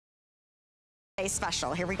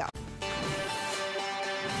Special. Here we go.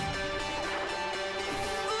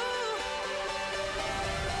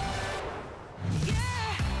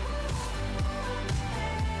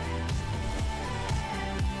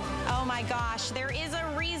 Oh my gosh, there is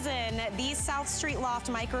a reason these South Street Loft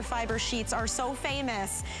microfiber sheets are so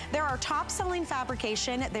famous. They're our top-selling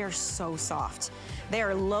fabrication. They're so soft. They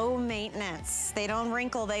are low maintenance. They don't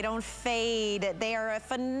wrinkle, they don't fade. They are a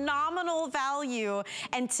phenomenal value.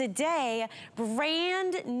 And today,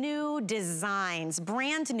 brand new designs,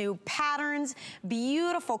 brand new patterns,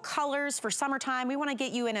 beautiful colors for summertime. We wanna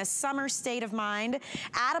get you in a summer state of mind.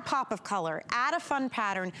 Add a pop of color, add a fun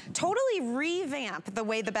pattern, totally revamp the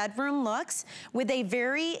way the bedroom looks with a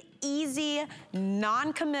very easy,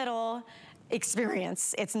 non-committal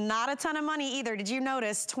experience. It's not a ton of money either. Did you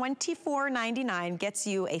notice $24.99 gets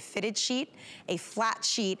you a fitted sheet, a flat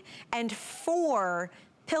sheet, and 4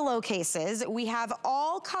 pillowcases. We have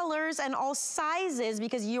all colors and all sizes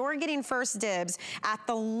because you're getting first dibs at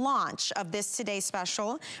the launch of this Today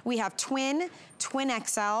Special. We have twin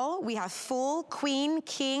XL, we have full, queen,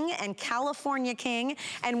 king, and California king.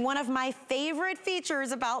 And one of my favorite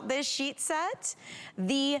features about this sheet set,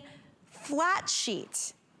 the flat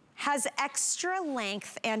sheet has extra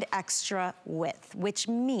length and extra width, which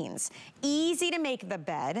means easy to make the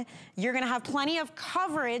bed. You're gonna have plenty of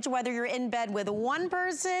coverage, whether you're in bed with one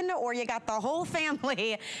person or you got the whole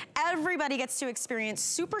family. Everybody gets to experience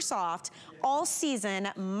super soft, all season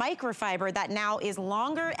microfiber that now is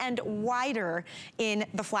longer and wider in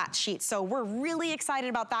the flat sheet. So we're really excited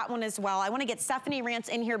about that one as well. I wanna get Stephanie Rance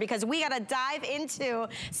in here because we gotta dive into,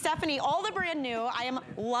 Stephanie, all the brand new. I am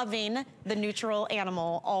loving the neutral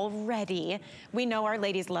animal already. We know our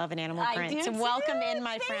ladies love an animal print. So welcome in,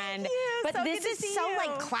 my friend. But so this is so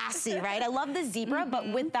like classy, right? I love the zebra,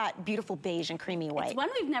 but with that beautiful beige and creamy white. It's one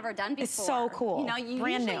we've never done before. It's so cool. You know, you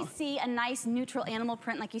brand usually new. see a nice neutral animal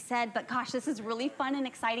print, like you said, but gosh, this is really fun and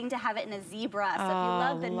exciting to have it in a zebra. So if you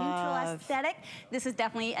love the neutral aesthetic, this is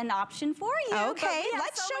definitely an option for you. Okay,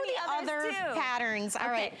 let's show the other patterns. All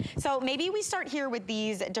right, so maybe we start here with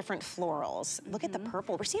these different florals. Look at the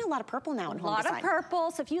purple. We're seeing a lot of purple now in home design. A lot of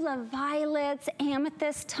purple. So if you love violets,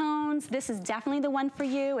 amethyst tones, this is definitely the one for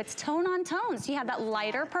you. It's tone on tone. So you have that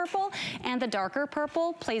lighter purple and the darker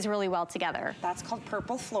purple plays really well together. That's called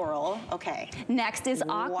purple floral. Okay. Next is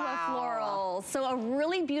aqua floral. So a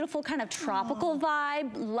really beautiful kind of tropical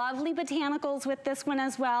vibe. Lovely botanicals with this one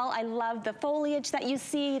as well. I love the foliage that you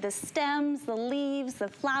see, the stems, the leaves, the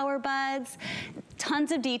flower buds.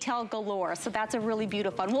 Tons of detail galore. So that's a really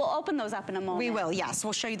beautiful one. We'll open those up in a moment. We will, yes.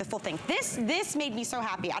 We'll show you the full thing. This made me so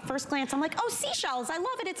happy. At first glance, I'm like, oh, seashells. I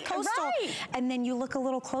love it. It's coastal. Right. And then you look a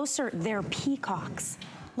little closer. They're peacocks.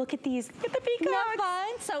 Look at these. Look at the peacocks. Isn't that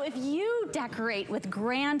fun? So if you decorate with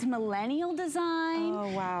grand millennial design,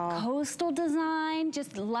 coastal design,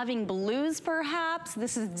 just loving blues perhaps,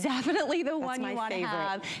 this is definitely the one you want to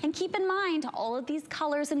have. And keep in mind, all of these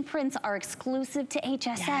colors and prints are exclusive to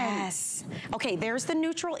HSN. Yes. Okay, there's the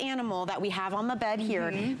neutral animal that we have on the bed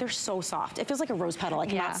here. They're so soft. It feels like a rose petal. I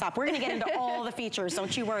cannot stop. We're going to get into all the features,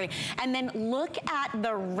 don't you worry. And then look at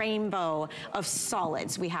the rainbow of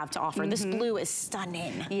solids we have to offer. This blue is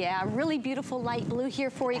stunning. Yeah, really beautiful light blue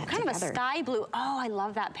here for you. Kind of a sky blue. Oh, I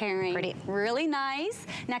love that pairing. Pretty. Really nice.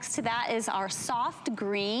 Next to that is our soft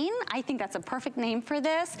green. I think that's a perfect name for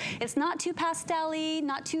this. It's not too pastel-y,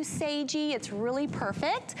 not too sagey. It's really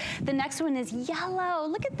perfect. The next one is yellow.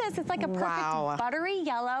 Look at this. It's like a perfect buttery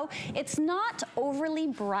yellow. It's not overly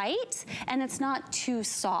bright and it's not too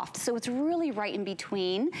soft. So it's really right in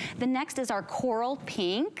between. The next is our coral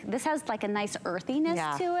pink. This has like a nice earthiness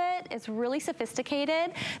to it. It's really sophisticated.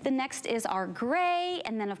 The next is our gray,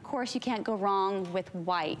 and then of course you can't go wrong with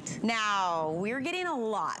white. Now, we're getting a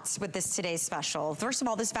lot with this today's special. First of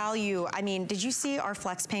all, this value, I mean, did you see our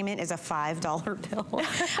flex payment is a $5 bill? A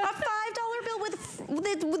 $5 bill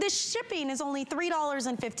with the shipping is only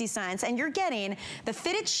 $3.50, and you're getting the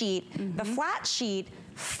fitted sheet, the flat sheet,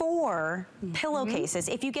 4 pillowcases.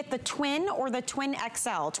 If you get the twin or the twin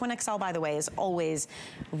XL, twin XL, by the way, is always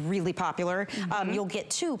really popular, you'll get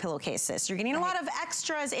 2 pillowcases. You're getting a lot of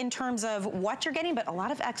extras in terms of what you're getting, but a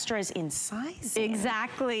lot of extras in size.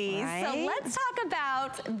 Exactly. Right? So let's talk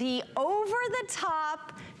about the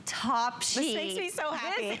over-the-top top sheet. This makes me so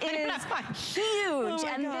happy. This is huge,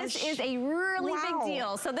 and this is a really big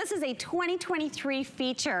deal. So this is a 2023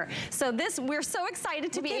 feature. So this, we're so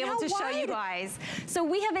excited to be able to show you guys. So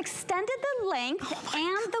we have extended the length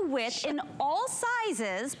and the width in all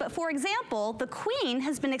sizes, but for example, the queen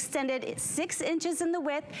has been extended 6 inches in the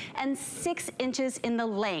width and 6 inches in the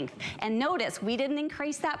length. And notice, we didn't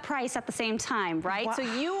increase that price at the same time, right? Wow. So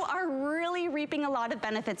you are really reaping a lot of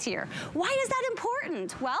benefits here. Why is that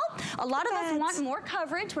important? Well, a lot of us want more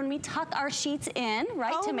coverage when we tuck our sheets in,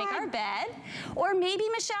 right, to make our bed. Or maybe,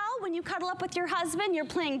 Michelle, when you cuddle up with your husband, you're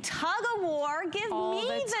playing tug of war, give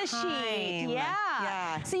me the sheet.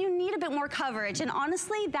 Yeah. So you need a bit more coverage. And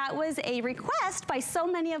honestly, that was a request by so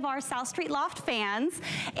many of our South Street Loft fans.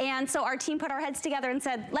 And so our team put our heads together and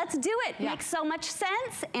said, let's do it. Makes so much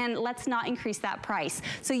sense, and let's not increase that price.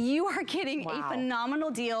 So you are getting a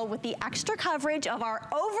phenomenal deal with the extra coverage of our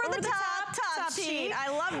over-the-top sheet. I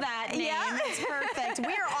love that name. It's perfect.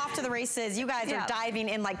 We are off to the races. You guys are diving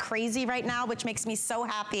in like crazy right now, which makes me so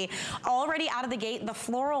happy. Already out of the gate, the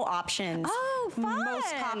floral options. Fun.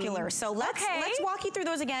 Most popular. So let's walk you through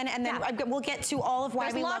those again, and then we'll get to all of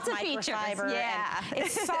why we love microfiber.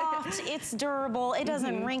 It's soft, it's durable, it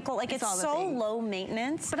doesn't wrinkle. Like it's so low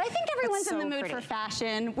maintenance. But I think everyone's in the mood for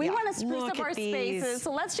fashion. We want to spruce up our spaces,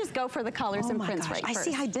 so let's just go for the colors and prints first. I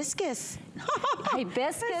see hibiscus.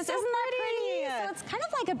 Hibiscus, isn't that pretty? So it's kind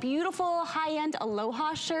of like a beautiful high-end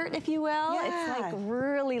aloha shirt, if you will. It's like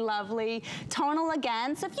really lovely. Tonal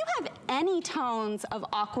again. So if you have any tones of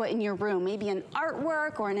aqua in your room, maybe an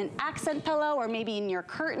artwork or in an accent pillow or maybe in your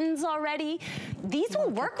curtains already, these will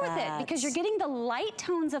work with it because you're getting the light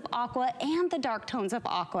tones of aqua and the dark tones of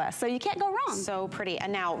aqua. So you can't go wrong. So pretty.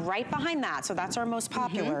 And now right behind that, so that's our most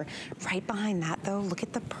popular. Right behind that though, look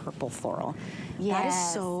at the purple floral. That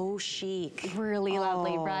is so chic. Really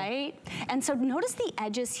lovely, right? And so notice the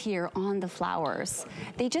edges here on the flowers.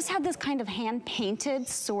 They just have this kind of hand-painted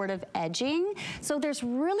sort of edging. So there's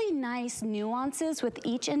really nice nuances with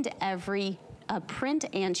each and every print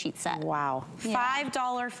and sheet set. Wow.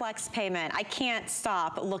 $5 flex payment. I can't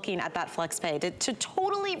stop looking at that flex pay to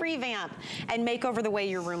totally revamp and make over the way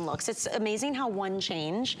your room looks. It's amazing how one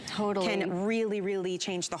change can really, really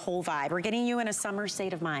change the whole vibe. We're getting you in a summer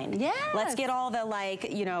state of mind. Let's get all the,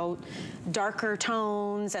 like, you know, darker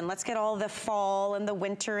tones, and let's get all the fall and the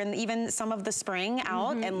winter and even some of the spring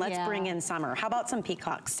out, and let's bring in summer. How about some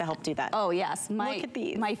peacocks to help do that? Oh yes, look at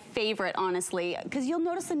these. My favorite, honestly, because you'll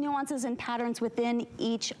notice the nuances and patterns within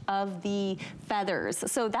each of the feathers.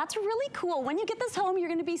 So that's really cool. When you get this home, you're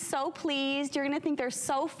gonna be so pleased. You're gonna think they're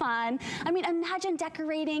so fun. I mean, imagine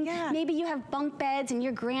decorating. Maybe you have bunk beds and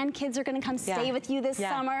your grandkids are gonna come stay with you this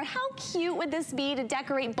summer. How cute would this be to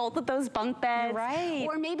decorate both of those bunk beds?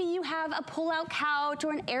 Or maybe you have a pull-out couch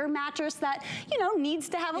or an air mattress that, you know, needs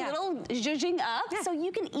to have a little zhuzhing up. So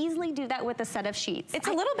you can easily do that with a set of sheets. It's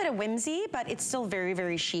a little bit of whimsy, but it's still very,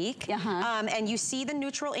 very chic. And you see the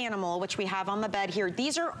neutral animal, which we have on the bed here.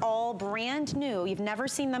 These are all brand new. You've never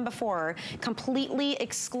seen them before. Completely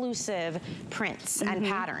exclusive prints and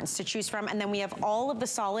patterns to choose from. And then we have all of the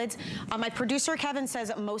solids. My producer, Kevin,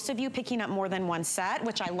 says most of you picking up more than one set,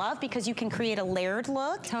 which I love because you can create a layered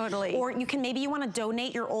look. Or you can, maybe you want to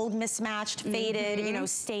donate your old mismatched, faded, you know,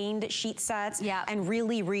 stained sheet sets and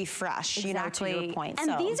really refresh, you know, to your point.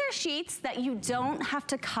 And these are sheets that you don't have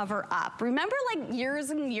to cover up. Remember, like years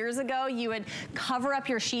and years ago, you would cover up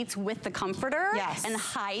your sheets with the comforter and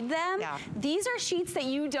hide them? These are sheets that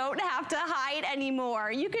you don't have to hide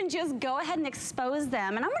anymore. You can just go ahead and expose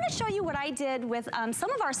them. And I'm gonna show you what I did with some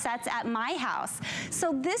of our sets at my house.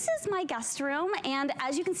 So this is my guest room, and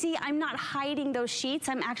as you can see, I'm not hiding those sheets.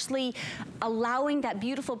 I'm actually allowing that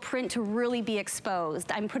beautiful print to really be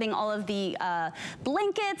exposed. I'm putting all of the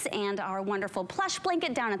blankets and our wonderful plush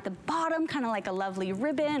blanket down at the bottom, kind of like a lovely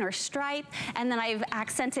ribbon or stripe, and then I've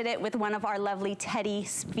accented it with one of our lovely teddy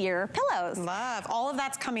sphere pillows. Love. All of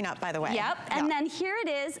that's coming up, by the way. And then here it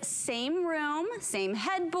is, same room, same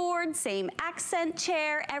headboard, same accent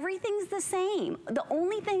chair, everything's the same. The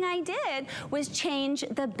only thing I did was change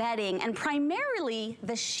the bedding and primarily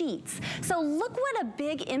the sheets. So look what a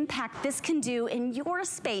big impact this can do in your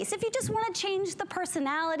space. If you just want to change the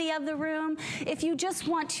personality of the room, if you just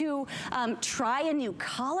want to try a new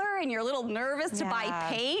color and you're a little nervous to buy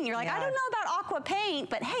paint, you're like, I don't know about aqua paint,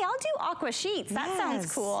 but hey, I'll do aqua sheets. That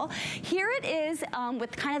sounds cool. Here it is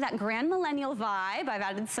with kind of that grand millennial vibe. I've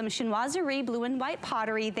added some chinoiserie, blue and white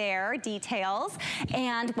pottery there, details,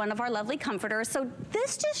 and one of our lovely comforters. So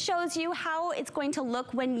this just shows you how it's going to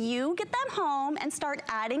look when you get them home and start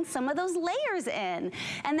adding some of those layers in.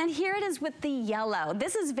 And then here it is with the yellow.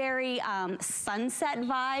 This is very sunset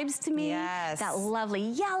vibes to me. Yes. That lovely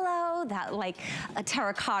yellow, that like a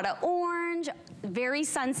terracotta orange, very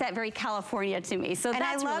sunset, very California to me. So and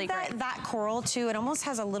that's really great. I love that coral too. It almost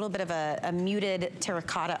has a little bit of a muted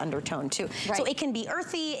terracotta undertone too. Right. So it can be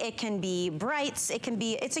earthy, it can be brights, it can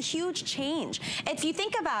be, it's a huge change. If you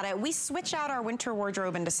think about it, we switch out our winter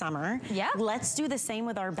wardrobe into summer. Yeah. Let's do the same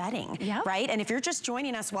with our bedding, right? And if you're just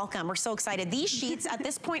joining us, welcome. We're so excited. These sheets at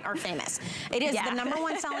this point are famous. It is the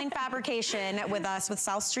 #1 selling fabrication with us, with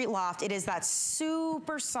South Street Loft. It is that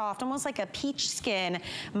super soft, almost like a peach skin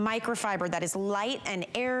microfiber that is light and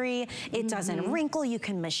airy. It doesn't wrinkle. You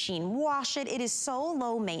can machine wash it. It is so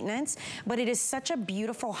low maintenance, but it is such a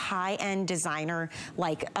beautiful high-end designer,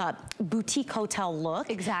 like boutique hotel look.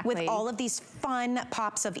 Exactly. With all of these fun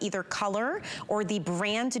pops of either color or the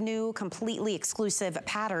brand new, completely exclusive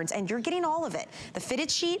patterns. And you're getting all of it. The fitted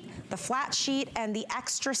sheet, the flat sheet, and the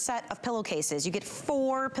extra set of pillowcases. You get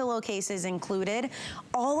 4 pillowcases included.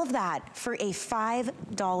 All of that for a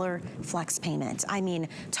 $5 flex payment. I mean,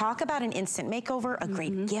 talk about an instant makeover, a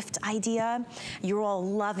great gift idea. You're all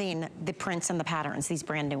loving the prints and the patterns, these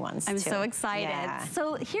brand new ones. I'm so excited. Yeah.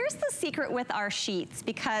 So here's the secret with our sheets,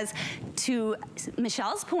 because to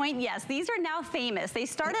Michelle's point, yes, these are now famous. They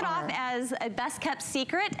started off as a best kept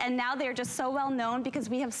secret, and now they're just so well known because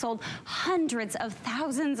we have sold hundreds of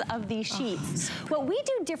thousands of these sheets. What we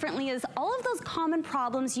do differently is all of those common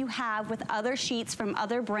problems you have with other sheets from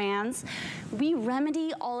other brands, we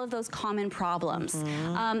remedy all of those common problems.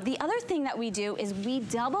 The other thing that we do is we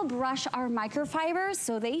double brush our microfibers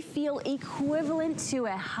so they feel equivalent to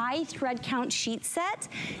a high thread count sheet set,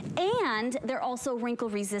 and they're also wrinkle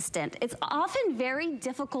resistant. It's often very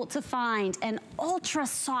difficult to find an ultra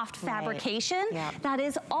soft fabrication that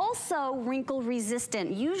is also wrinkle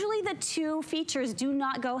resistant. Usually the two features do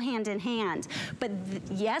not go hand in hand, but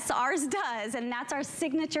yes, ours does, and that's our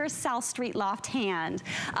signature South Street Loft hand.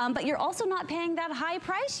 But you're also not paying that high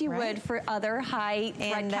price you would for other high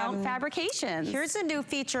thread count fabrications. Here's a new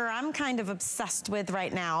feature I'm kind of obsessed with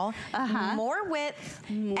right now. More width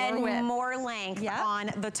and more length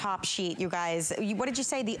on the top sheet, you guys. What did you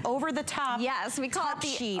say? The over-the-top Yes, we call it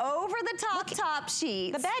the over-the-top top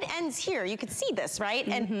sheet. The bed ends here. You can see this, right?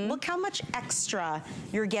 And look how much extra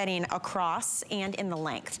you're getting across and in the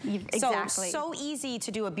length. Exactly. So easy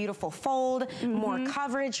to do a beautiful fold, more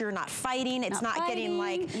coverage. You're not fighting. It's not getting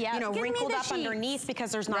like, you know, wrinkled up underneath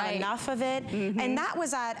because there's not enough of it. And that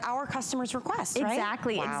was at our customer's request, right?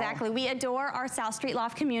 Exactly, exactly. We adore our South Street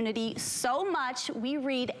Loft community so much. We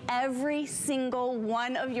read every single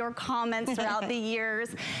one of your comments throughout the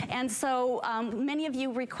years. And so many of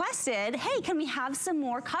you requested, hey, can we have some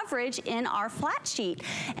more coverage in our flat sheet?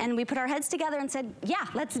 And we put our heads together and said, yeah,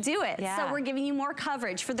 let's do it. So we're giving you more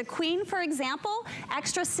coverage. For the queen, for example,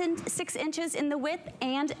 extra 6 inches in the width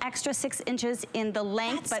and extra 6 inches in the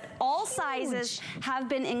length, but all sizes have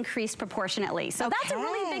been increased proportionately. So that's a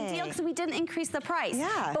really big deal because we didn't increase the price.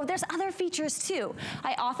 But there's other features too.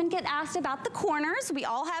 I often get asked about the corners. We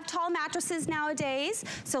all have tall mattresses nowadays.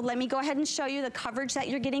 So let me go ahead and show you the coverage that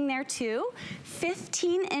you're getting there too.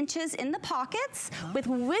 15 inches in the pockets with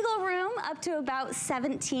wiggle room up to about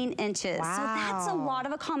 17 inches. So that's a lot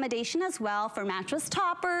of accommodation as well for mattress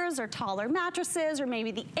toppers or taller mattresses or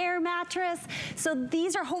maybe the air mattress. So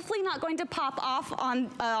these are hopefully not going to pop off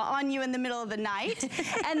on you in the middle of the night.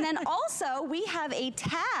 And then also we have a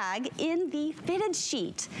tag in the fitted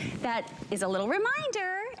sheet that is a little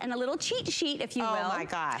reminder and a little cheat sheet, if you will. Oh my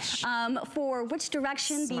gosh. For which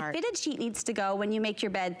direction the fitted sheet needs to go when you make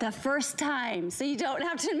your bed the first time, so you don't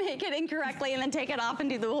have to make it incorrectly and then take it off and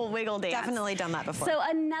do the whole wiggle dance. Definitely done that before. So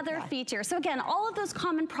another feature. So again, all of those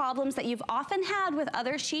common problems that you've often had with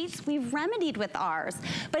other sheets, we've remedied with ours.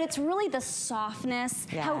 But it's really the softness,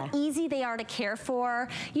 how easy they are to care for.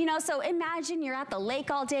 You know, so imagine you're at the lake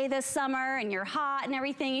all day this summer and you're hot and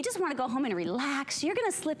everything. You just want to go home and relax. You're going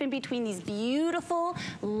to slip in between these beautiful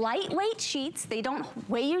lightweight sheets. They don't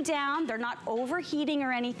weigh you down. They're not overheating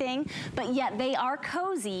or anything, but yet they are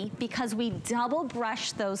cozy because we double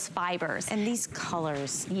brush those fibers. And these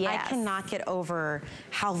colors, yes. I cannot get over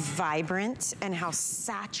how vibrant and how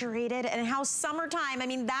saturated and how summertime. I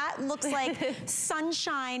mean, that looks like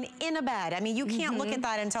sunshine in a bed. I mean, you can't look at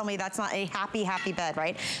that and tell me that's not a happy, happy bed,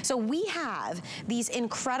 right? So we have these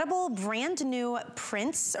incredible brand new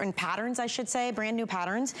prints and patterns, I should say, brand new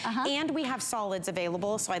patterns, and we have solids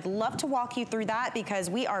available. So I'd love to walk you through that because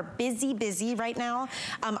we are busy, busy right now.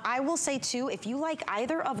 I will say too, if you like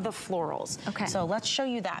either of the florals, so let's show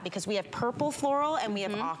you that because we have purple floral and we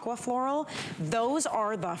have aqua floral. Those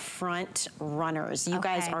are the front runners. You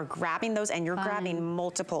guys are grabbing those and you're grabbing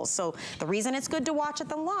multiples. So the reason it's good to watch at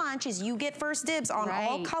the launch is you get first dibs on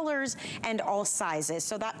all colors and all sizes.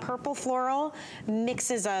 So that purple floral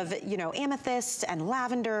mixes of, you know, amethyst and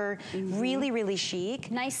lavender, really, really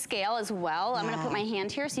chic. Nice scale as well. I'm gonna put my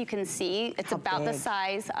hand here so you can see. It's about the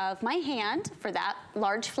size of my hand for that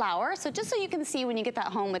large flower. So just so you can see when you get that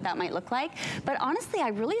home what that might look like. But honestly, I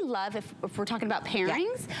really love, if we're talking about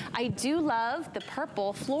pairings, I do love the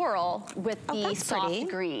purple floral with the soft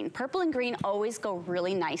green. Purple and green always go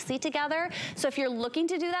really nicely together. So if you're looking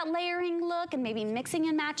to do that layering look and maybe mixing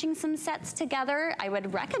and matching some sets together, I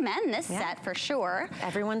would recommend this set for sure.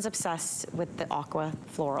 Everyone's obsessed with the aqua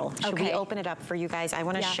floral. Should we open it up for you guys? I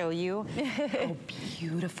want to show you. Oh,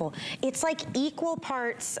 beautiful. It's like equal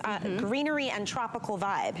parts greenery and tropical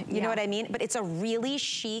vibe. You know what I mean? But it's a really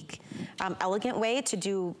chic, elegant way to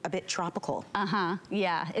do a bit tropical.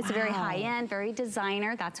 Yeah, it's very high-end, very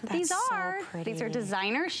designer. That's what these are. So pretty. These are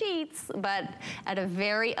designer sheets, but at a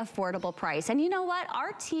very affordable price. And you know what?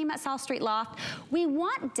 Our team at South Street Loft, we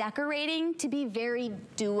want decorating to be very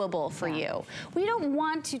doable for you. We don't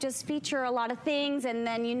want to just feature a lot of things and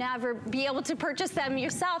then you never be able to purchase them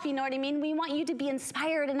yourself, you know what I mean? We want you to be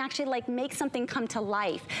inspired and actually like make something come to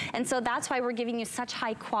life. And so that's why we're giving you such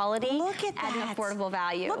high quality at an affordable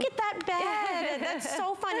value. Look at that bed. That's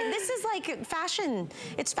so fun. And this is like fashion.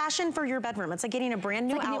 It's fashion for your bedroom. It's like getting a brand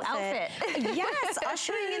new outfit. Yes,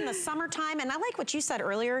 ushering in the summertime. And I like what you said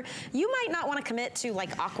earlier. You might not want to commit to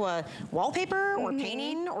like aqua wallpaper or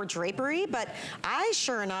painting or drapery, but I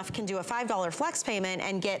sure enough can do a $5 flex payment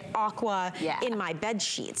and get aqua in my bed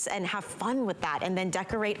sheets and have fun with that and then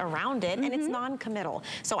decorate around it. And it's non-committal.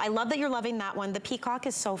 So I love that you're loving that one. The peacock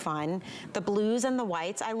is so fun. The blues and the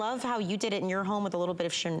whites. I love how you did it in your home with a little bit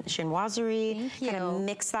of chinoiserie. Kind of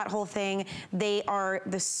mix that whole thing. They are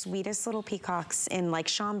the sweetest little peacocks in like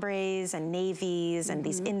chambrays and navies and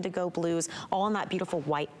these indigo blues, all in that beautiful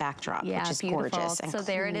white backdrop, which is gorgeous. And so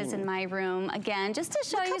there it is in my room. Again, just to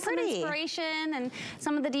show you some inspiration and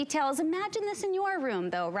some of the details. Imagine this in your room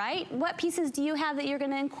though, right? What pieces do you have that you're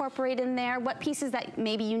gonna incorporate in there? What pieces that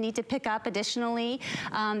maybe you need to pick up additionally?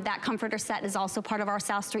 That comforter set is also part of our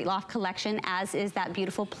South Street Loft collection, as is that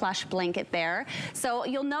beautiful plush blanket there. So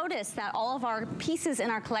you'll notice that all of our pieces in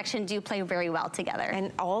our collection do play very well together.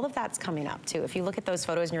 And all of that's coming up too. If you look at those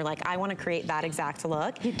photos and you're like, I want to create that exact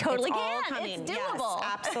look. You totally can. It's doable. Yes,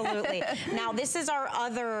 absolutely. Now this is our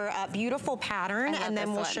other beautiful pattern, and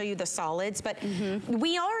then we'll show you the solids. But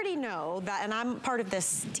we already know that, and I'm part of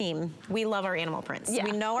this team, we love our animal prints.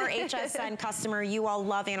 We know our HSN customer, you all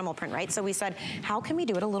love animal print, right? So we said, how can we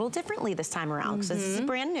do it a little differently this time around? Because this is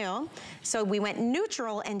brand new. So we went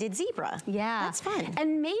neutral and did zebra. That's fun.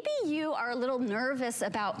 And maybe you are a little nervous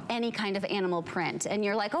about any kind of animal print and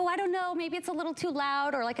you're like, oh, I don't know, maybe it's a little too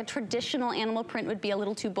loud, or like a traditional animal print would be a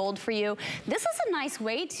little too bold for you. This is a nice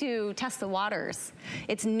way to test the waters.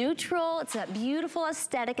 It's neutral, it's a beautiful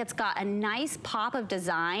aesthetic, it's got a nice pop of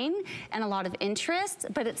design and a lot of interest,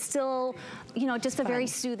 but it's still, you know, just a very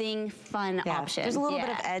soothing, fun option. There's a little bit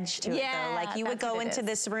of edge to it though. Like you would go into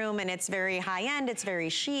this room and it's very high end, it's very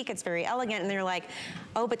chic, it's very elegant, and they're like,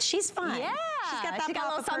 oh, but she's fun. She's got that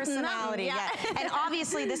pop of personality. And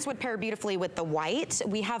obviously this would pair beautifully with the white.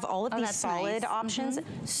 We have all of these solid options.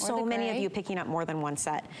 So many of you picking up more than one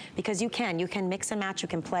set because you can mix and match, you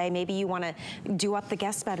can play. Maybe you want to do up the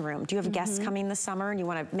guest bedroom. Do you have guests coming this summer and you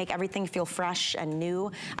want to make everything feel fresh and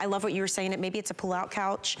new? I love what you were saying. Maybe it's a pull-out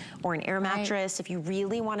couch or an air mattress. If you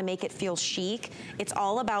really want to make it feel chic, it's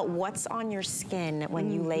all about what's on your skin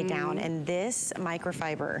when you lay down. And this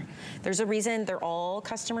microfiber, there's a reason they're all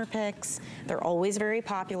customer picks. They're always very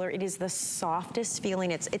popular. It is the softest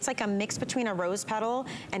feeling. It's like a mix between a rose petal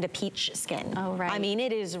and a peach skin. Oh, right. I mean,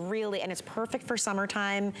 it is really, and it's perfect for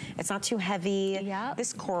summertime. It's not too heavy. Yep.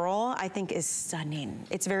 This coral, I think, is stunning.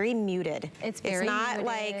 It's very muted. It's very not muted.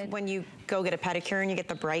 like when you go get a pedicure and you get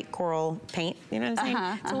the bright coral paint, you know what I'm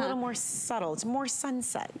saying? It's a little more subtle. It's more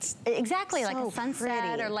sunset. Exactly, So like a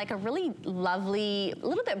sunset pretty. or like a really lovely, a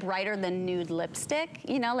little bit brighter than nude lipstick,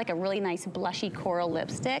 you know, like a really nice blushy coral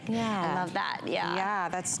lipstick. Yeah. I love that, yeah. Yeah,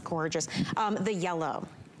 that's gorgeous. The yellow.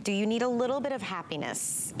 Do you need a little bit of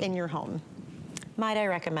happiness in your home? Might I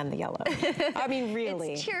recommend the yellow? I mean,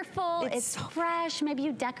 really. It's cheerful, it's fresh. Maybe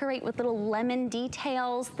you decorate with little lemon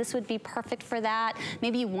details. This would be perfect for that.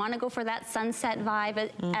 Maybe you want to go for that sunset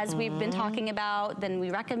vibe as we've been talking about, then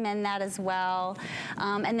we recommend that as well.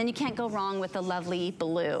 And then you can't go wrong with the lovely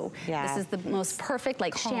blue. Yeah. This is the most perfect,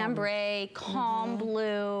 like chambray, calm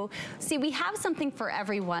blue. See, we have something for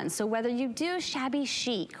everyone. So whether you do shabby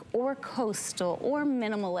chic or coastal or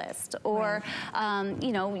minimalist or,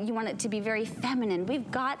 you know, you want it to be very feminine,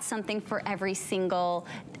 we've got something for every single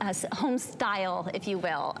home style, if you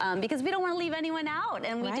will, because we don't want to leave anyone out,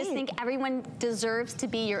 and we just think everyone deserves to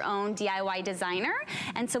be your own DIY designer,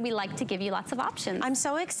 and so we like to give you lots of options. I'm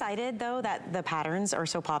so excited, though, that the patterns are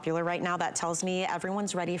so popular right now. That tells me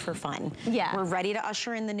everyone's ready for fun. Yeah. We're ready to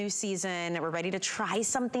usher in the new season. We're ready to try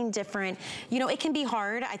something different. You know, it can be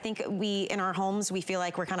hard. I think in our homes, we feel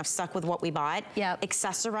like we're kind of stuck with what we bought. Yep.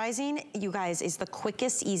 Accessorizing, you guys, is the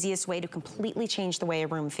quickest, easiest way to completely change the way a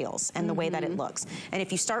room feels and the way that it looks. And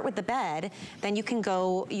if you start with the bed, then you can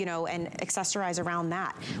go, you know, and accessorize around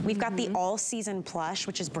that. We've got the all-season plush,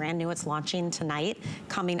 which is brand new. It's launching tonight,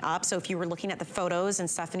 coming up. So if you were looking at the photos in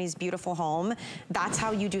Stephanie's beautiful home, that's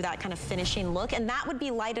how you do that kind of finishing look. And that would be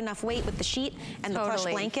light enough weight with the sheet and the plush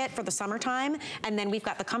blanket for the summertime. And then we've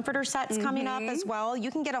got the comforter sets coming up as well. You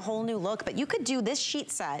can get a whole new look, but you could do this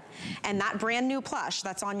sheet set and that brand new plush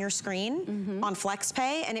that's on your screen on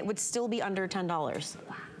FlexPay, and it would still be under $10.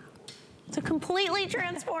 Wow. To completely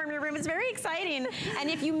transform your room. It's very exciting. And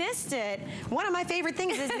if you missed it, one of my favorite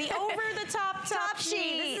things is the over-the-top top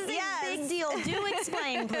sheet. This is a big deal. Do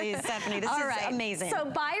explain, please, Stephanie. This is amazing. So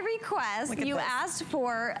by request, you asked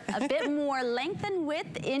for a bit more length and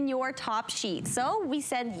width in your top sheet. So we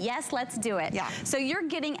said, yes, let's do it. Yeah. So you're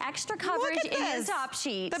getting extra coverage in your top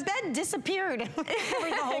sheet. The bed disappeared.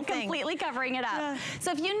 The whole thing. Completely covering it up. Yeah.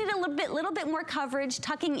 So if you need a little bit more coverage,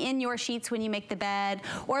 tucking in your sheets when you make the bed,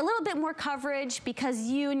 or a little bit more coverage because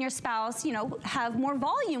you and your spouse, you know, have more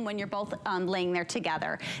volume when you're both laying there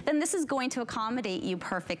together, then this is going to accommodate you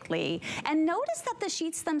perfectly. And notice that the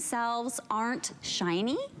sheets themselves aren't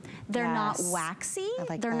shiny. They're not waxy.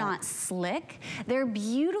 They're not slick. They're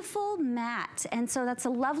beautiful matte. And so that's a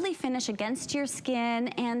lovely finish against your skin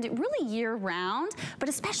and really year round, but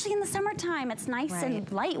especially in the summertime, it's nice and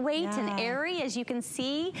lightweight and airy. As you can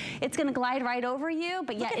see, it's gonna glide right over you,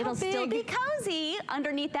 but yet it'll still be cozy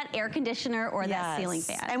underneath that air conditioner or that ceiling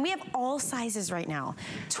fan. And we have all sizes right now.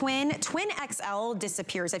 Twin XL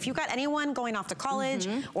disappears. If you've got anyone going off to college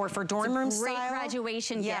or for dorm room style. Great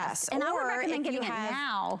graduation gift. And I would recommend getting it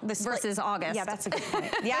now versus August. Yeah, that's a good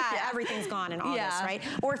point. Everything's gone in August, right?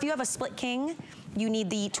 Or if you have a split king, you need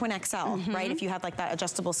the twin XL, right? If you have like that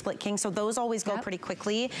adjustable split king. So those always go pretty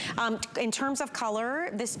quickly. In terms of color,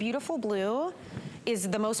 this beautiful blue is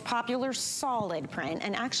the most popular solid print.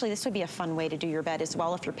 And actually, this would be a fun way to do your bed as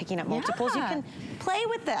well if you're picking up multiples. You can play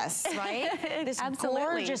with this, right? This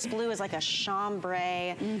gorgeous blue is like a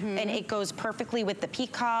chambray, and it goes perfectly with the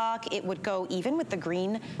peacock. It would go even with the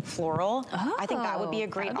green floral. I think that would be a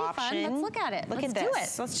great option. Let's look at it. Let's do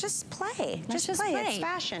it. Let's just play. Just play. It's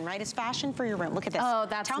fashion, right? It's fashion for your room. Look at this. Oh,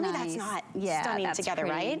 that's Tell me that's not stunning together,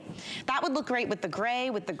 right? That would look great with the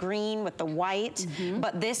gray, with the green, with the white.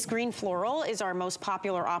 But this green floral is our most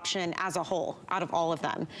popular option as a whole out of all of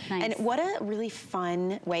them. And what a really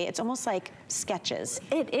fun way. It's almost like sketches.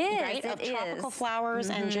 It is, right? Of tropical flowers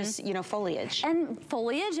and just, you know, foliage. And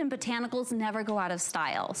foliage and botanicals never go out of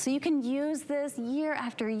style. So you can use this year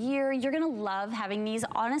after year. You're gonna love having these.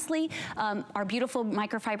 Honestly, our beautiful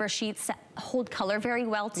microfiber sheets hold color very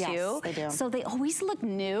well too. Yes, they do. So they always look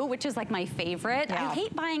new, which is like my favorite. I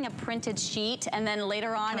hate buying a printed sheet and then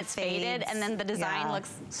later on it's faded and then the design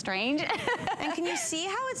looks strange. And can you see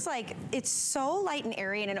how it's like, it's so light and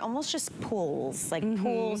airy, and it almost just pulls, like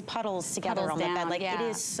puddles together on the bed. Like, it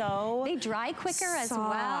is so They dry quicker as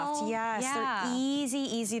soft. well. Yes, they're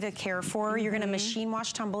easy to care for. You're gonna machine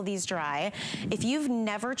wash, tumble these dry. If you've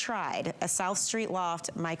never tried a South Street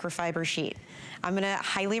Loft microfiber sheet, I'm gonna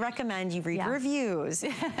highly recommend you read reviews.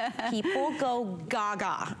 People go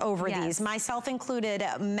gaga over these, myself included,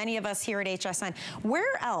 many of us here at HSN.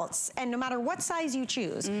 Where else, and no matter what size you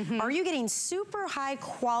choose, are you getting super high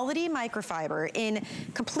quality microfiber in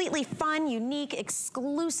completely fun, unique,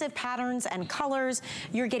 exclusive patterns and colors?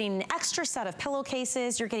 You're getting an extra set of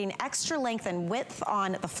pillowcases, you're getting extra length and width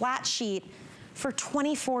on the flat sheet for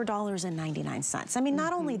 $24.99. I mean,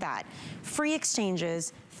 not only that, free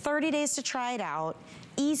exchanges, 30 days to try it out,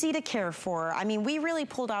 easy to care for. I mean, we really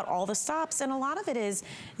pulled out all the stops, and a lot of it is,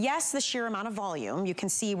 yes, the sheer amount of volume. You can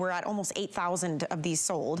see we're at almost 8,000 of these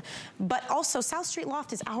sold, but also South Street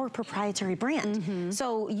Loft is our proprietary brand.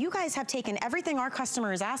 So you guys have taken everything our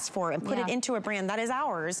customers asked for and put it into a brand that is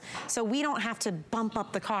ours, so we don't have to bump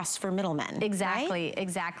up the cost for middlemen. Exactly,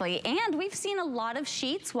 exactly. And we've seen a lot of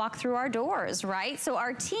sheets walk through our doors, right? So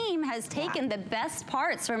our team has taken the best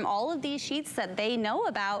parts from all of these sheets that they know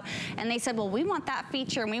about, and they said, well, we want that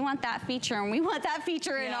feature, and we want that feature, and we want that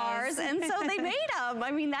feature in ours. And so they made them.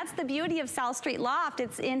 I mean, that's the beauty of South Street Loft.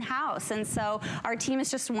 It's in-house. And so our team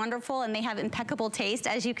is just wonderful, and they have impeccable taste,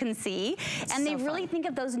 as you can see. And they really think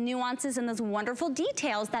of those nuances and those wonderful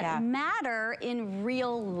details that matter in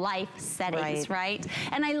real life settings, right?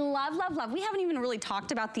 And I love, love, love. We haven't even really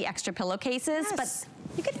talked about the extra pillowcases, but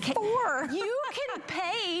you can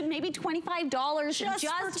pay maybe $25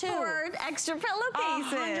 just for extra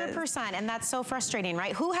pillowcases. 100%, and that's so frustrating,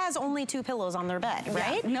 right? Who has only 2 pillows on their bed,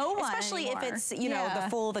 right? No one Especially anymore. if it's, you know, the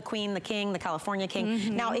full, the queen, the king, the California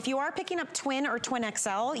king. Now, if you are picking up twin or twin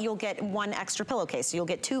XL, you'll get 1 extra pillowcase. So you'll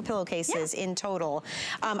get 2 pillowcases in total.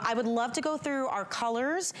 I would love to go through our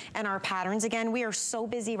colors and our patterns again. We are so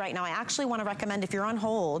busy right now. I actually want to recommend, if you're on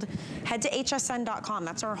hold, head to hsn.com.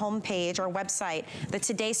 That's our home page, our website. The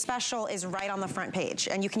Today Special is right on the front page,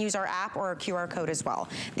 and you can use our app or our QR code as well.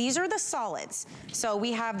 These are the solids. So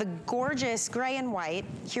we have the gorgeous gray and white.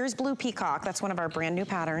 Here's Blue Peacock. That's one of our brand new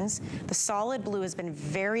patterns. The solid blue has been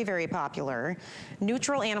very, very popular.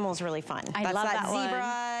 Neutral animal is really fun. I love that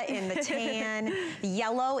zebra in the tan.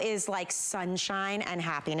 Yellow is like sunshine and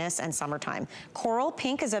happiness and summertime. Coral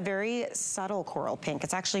pink is a very subtle coral pink.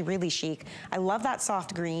 It's actually really chic. I love that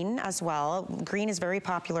soft green as well. Green is very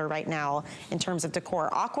popular right now in terms of decor.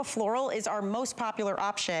 Aqua floral is our most popular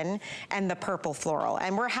option, and the purple floral.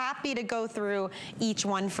 And we're happy to go through each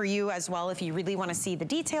one for you as well if you really want to see the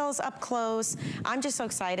details up close. I'm just so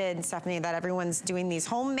excited, Stephanie, that everyone's doing these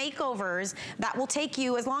home makeovers that will take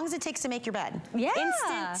you as long as it takes to make your bed.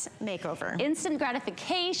 Instant makeover. Instant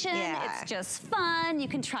gratification. It's just fun. You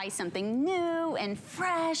can try something new and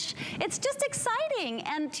fresh. It's just exciting.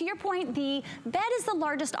 And to your point, the bed is the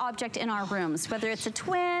largest object in our rooms, whether it's a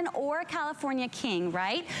twin or a California king,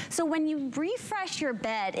 right? So when you refresh your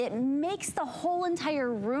bed, it makes the whole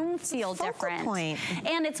entire room feel different.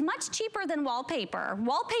 And it's much cheaper than wallpaper.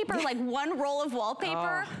 Wallpaper, like 1 roll of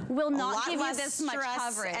wallpaper, will not give you this much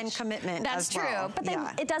coverage. And commitment. That's true. But then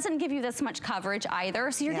it doesn't give you this much coverage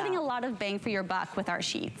either. So you're getting a lot of bang for your buck with our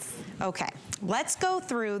sheets. Okay, let's go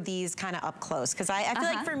through these kind of up close, because I feel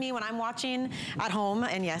like for me, when I'm watching at home,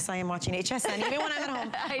 and yes, I am watching HSN, even when I'm at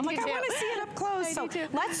home, I'm like, I want to see it up close. So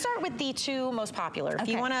let's start with the 2 most popular. If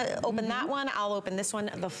you want to open that one, I'll open this one,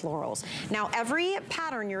 the florals. Now, every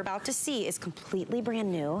pattern you're about to see is completely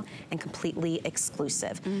brand new and completely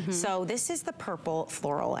exclusive. So this is the purple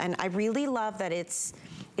floral, and I really love that it's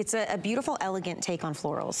a beautiful, elegant take on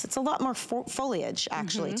florals. It's a lot more foliage,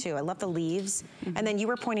 actually, too. I love the leaves. And then you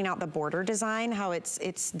were pointing out the border design, how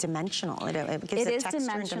it's dimensional. It gives it texture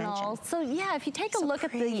dimensional. And dimension. So yeah, if you take a look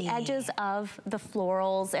at the edges of the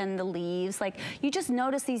florals and the leaves, like you just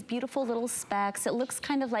notice these beautiful little specks. It looks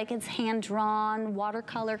kind of like it's hand-drawn,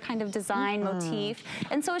 watercolor kind of design motif.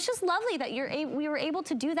 And so it's just lovely that we were able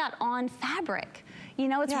to do that on fabric. You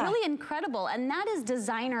know, it's really incredible, and that is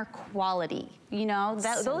designer quality. You know,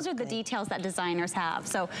 those are the details that designers have.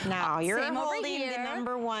 So now you're holding the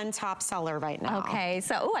 #1 top seller right now. Okay,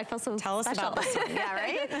 so I feel so Tell us about this one. Yeah,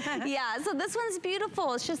 right? Yeah, so this one's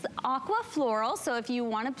beautiful. It's just aqua floral. So if you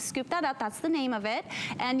want to scoop that up, that's the name of it.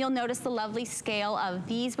 And you'll notice the lovely scale of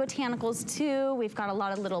these botanicals too. We've got a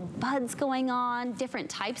lot of little buds going on, different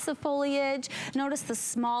types of foliage. Notice the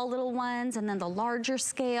small little ones and then the larger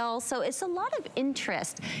scale. So it's a lot of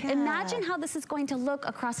interest. Imagine how this is going to look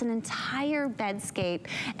across an entire bedscape.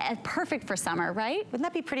 Perfect for summer, right? Wouldn't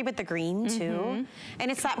that be pretty with the green too?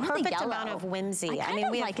 And it's that perfect amount of whimsy. I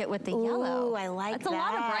mean, we like it with the yellow. Ooh, I like that. It's a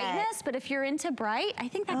lot of brightness, but if you're into bright, I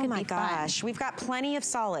think that could be fun. Oh my gosh, we've got plenty of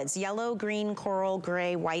solids, yellow, green, coral,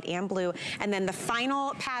 gray, white, and blue. And then the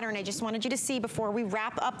final pattern I just wanted you to see before we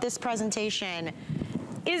wrap up this presentation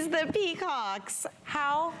is the peacocks.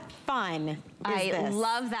 How fun is this? I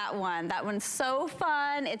love that one. That one's so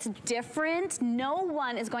fun. It's different. No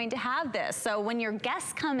one is going to have this. So when your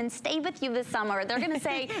guests come and stay with you this summer, they're gonna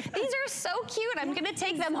say, these are so cute. I'm gonna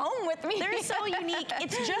take them home with me. They're so unique.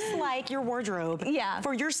 It's just like your wardrobe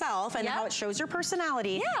for yourself and how it shows your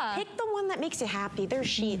personality. Pick the one that makes you happy. They're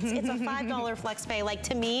sheets. It's a $5 flex pay. Like,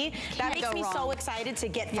 to me, that makes me so excited to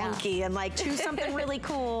get funky and like choose something really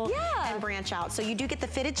cool and branch out. So you do get the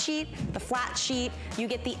fitted sheet, the flat sheet, you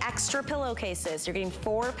get the extra pillowcases. You're getting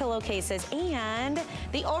 4 pillowcases and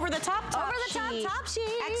the over-the-top sheet.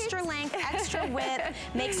 Extra length, extra width,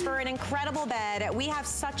 makes for an incredible bed. We have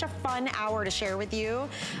such a fun hour to share with you.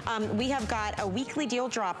 We have got a weekly deal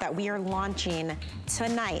drop that we are launching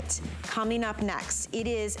tonight, coming up next. It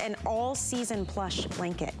is an all-season plush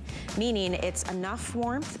blanket, meaning it's enough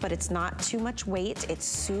warmth, but it's not too much weight. It's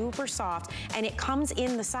super soft, and it comes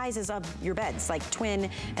in the sizes of your beds, like twin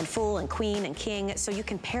and full and queen and king, so you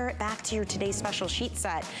can pair it back to your today's special sheet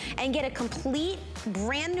set and get a complete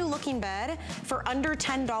brand new looking bed for under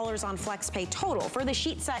 $10 on FlexPay total for the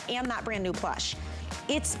sheet set and that brand new plush.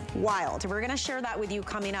 It's wild. We're gonna share that with you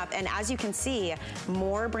coming up. And as you can see,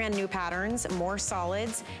 more brand new patterns, more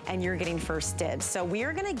solids, and you're getting first dibs. So we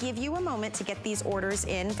are gonna give you a moment to get these orders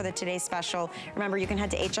in for the today's special. Remember, you can head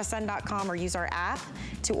to hsn.com or use our app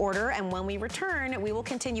to order. And when we return, we will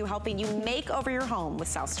continue helping you make over your home with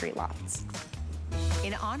South Street Lofts.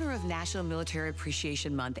 In honor of National Military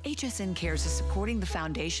Appreciation Month, HSN Cares is supporting the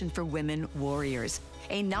Foundation for Women Warriors,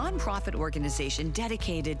 a nonprofit organization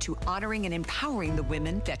dedicated to honoring and empowering the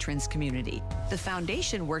women veterans community. The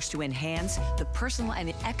foundation works to enhance the personal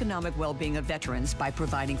and economic well-being of veterans by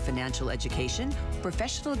providing financial education,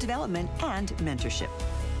 professional development, and mentorship.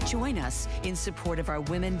 Join us in support of our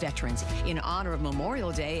women veterans. In honor of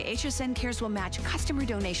Memorial Day, HSN Cares will match customer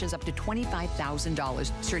donations up to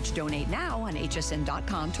 $25,000. Search Donate Now on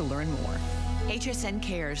hsn.com to learn more. HSN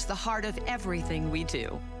Cares, the heart of everything we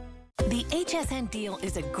do. The HSN deal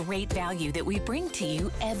is a great value that we bring to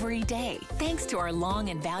you every day. Thanks to our long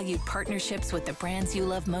and valued partnerships with the brands you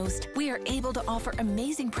love most, we are able to offer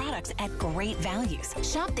amazing products at great values.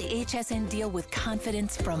 Shop the HSN deal with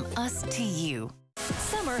confidence from us to you.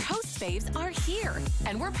 Summer Host Faves are here,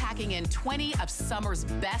 and we're packing in 20 of summer's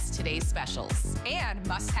best today's specials and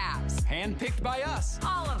must-haves. Handpicked by us.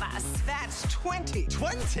 All of us. That's 20.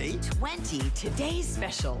 20? 20 today's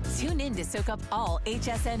specials. Tune in to soak up all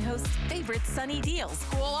HSN hosts' favorite sunny deals,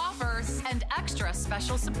 Cool offers, and extra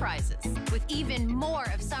special surprises. With even more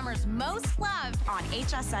of summer's most loved On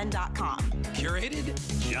hsn.com.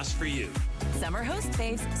 Curated just for you. Summer Host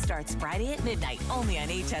Faves starts Friday at midnight only on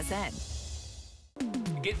HSN.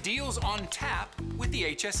 Get deals on tap with the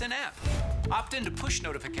HSN app. Opt in to push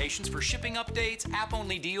notifications for shipping updates,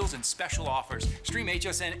 app-only deals, and special offers. Stream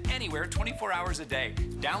HSN anywhere 24 hours a day.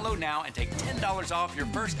 Download now and take $10 off your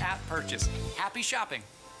first app purchase. Happy shopping.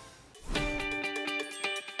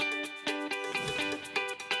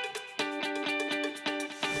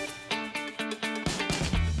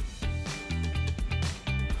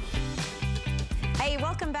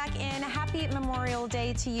 Welcome back in. Happy Memorial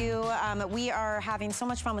Day to you. We are having so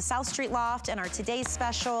much fun with South Street Loft and our today's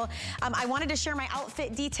special. I wanted to share my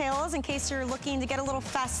outfit details in case you're looking to get a little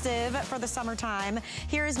festive for the summertime.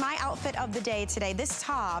 Here is my outfit of the day today. This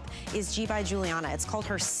top is G by Juliana. It's called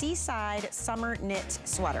her Seaside Summer Knit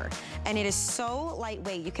Sweater. And it is so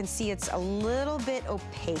lightweight. You can see it's a little bit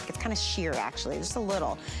opaque. It's kind of sheer, actually, just a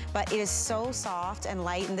little. But it is so soft and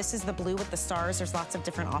light. And this is the blue with the stars. There's lots of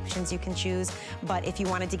different options you can choose. But if you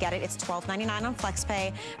wanted to get it, it's $12.99 on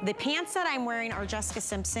FlexPay. The pants that I'm wearing are Jessica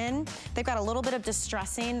Simpson. They've got a little bit of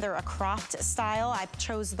distressing. They're a cropped style. I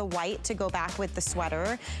chose the white to go back with the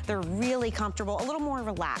sweater. They're really comfortable, a little more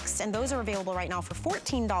relaxed. And those are available right now for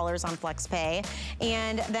 $14 on FlexPay.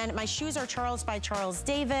 And then my shoes are Charles by Charles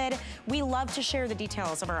David. We love to share the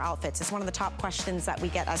details of our outfits. It's one of the top questions that we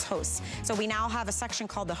get as hosts. So we now have a section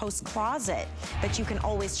called the Host Closet that you can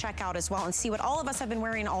always check out as well and see what all of us have been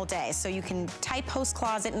wearing all day. So you can type Host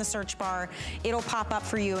Closet in the search bar. It'll pop up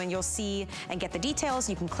for you and you'll see and get the details.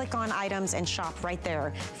 You can click on items and shop right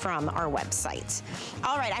there from our website.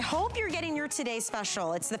 All right, I hope you're getting your today's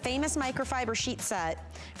special. It's the famous microfiber sheet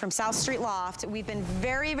set from South Street Loft. We've been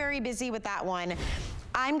very, very busy with that one.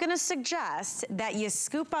 I'm gonna suggest that you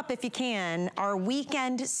scoop up, if you can, our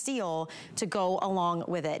weekend steal to go along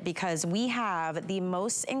with it, because we have the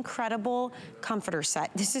most incredible comforter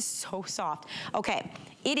set. This is so soft. Okay,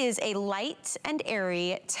 it is a light and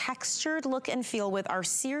airy textured look and feel with our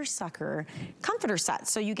seersucker comforter set.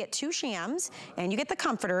 So you get 2 shams and you get the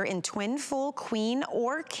comforter in twin, full, queen,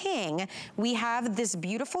 or king. We have this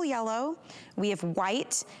beautiful yellow, we have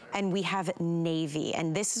white, and we have navy.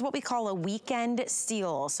 And this is what we call a weekend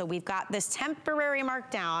steal. So we've got this temporary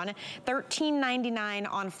markdown,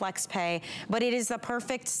 $13.99 on FlexPay, but it is the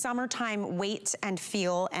perfect summertime weight and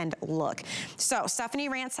feel and look. So Stephanie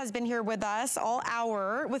Rance has been here with us all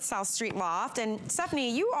hour with South Street Loft. And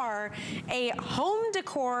Stephanie, you are a home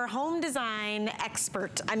decor, home design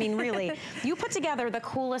expert. I mean, really, you put together the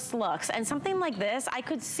coolest looks, and something like this I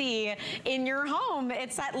could see in your home.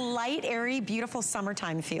 It's that light, airy, beautiful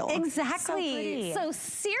summertime feel. Exactly. So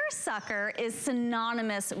seersucker is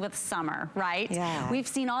synonymous with summer, right? Yeah. We've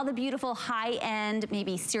seen all the beautiful high-end,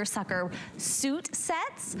 maybe seersucker suit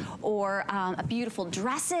sets, or beautiful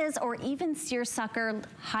dresses, or even seersucker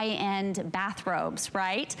high-end bathrobes,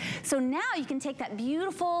 right? So now you can take that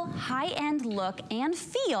beautiful high-end look and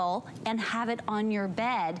feel and have it on your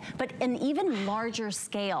bed, but an even larger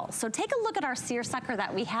scale. So take a look at our seersucker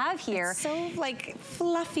that we have here. It's so like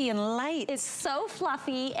fluffy and light. It's so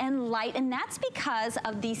fluffy and light, and that's because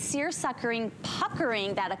of the seersuckering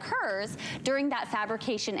puckering that occurs during that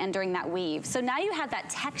fabrication and during that weave. So now you have that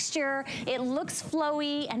texture, it looks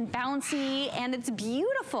flowy and bouncy, and it's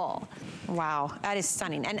beautiful. Wow, that is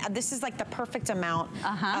stunning. And this is like the perfect amount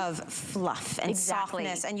of fluff and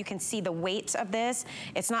softness, and you can see the weight of this.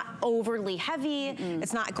 It's not overly heavy.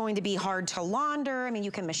 It's not going to be hard to launder. I mean,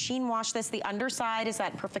 you can machine wash this. The underside is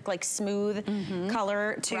that perfect, like, smooth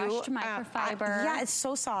color too. Brushed microfiber. Yeah, it's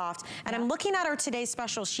so soft. And I'm looking at our today's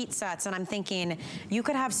special sheet sets, and I'm thinking you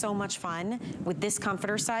could have so much fun with this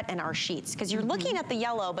comforter set and our sheets, because you're looking at the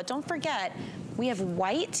yellow, but don't forget, we have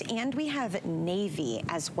white and we have navy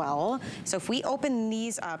as well. So if we open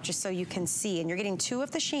these up just so you can see, and you're getting 2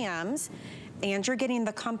 of the shams, and you're getting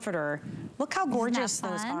the comforter. Look how gorgeous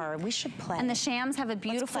those are. We should play. And the shams have a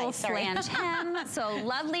beautiful flange hem, so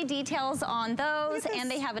lovely details on those, and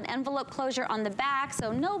they have an envelope closure on the back,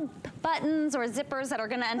 so no buttons or zippers that are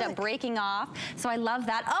gonna end up breaking off. So I love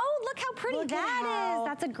that. Oh, look how pretty that is.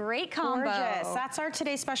 That's a great combo. Gorgeous. That's our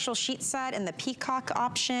today's special sheet set and the peacock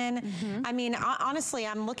option. I mean, honestly,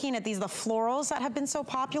 I'm looking at these, the florals that have been so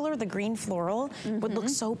popular. The green floral would look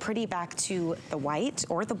so pretty back to the white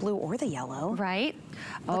or the blue or the yellow. Right?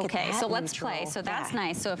 Okay, so let's play. So that's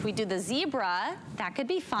nice. So if we do the zebra, that could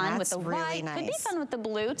be fun with the white. Could be fun with the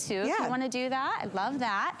blue too, if you want to do that. I love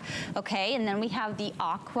that. Okay, and then we have the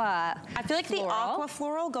aqua. I feel like the aqua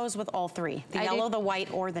floral goes with all 3. The yellow, the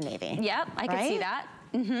white, or the navy. Yep, I can see that.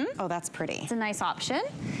 Oh, that's pretty. It's a nice option.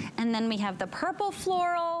 And then we have the purple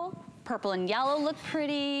floral. Purple and yellow look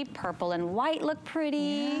pretty. Purple and white look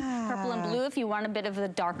pretty. Purple and blue, if you want a bit of the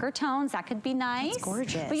darker tones, that could be nice. That's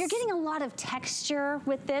gorgeous. But you're getting a lot of texture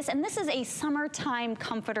with this, and this is a summertime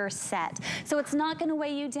comforter set. So it's not gonna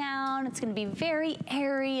weigh you down. It's gonna be very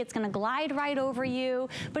airy. It's gonna glide right over you,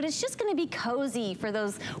 but it's just gonna be cozy for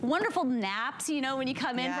those wonderful naps, you know, when you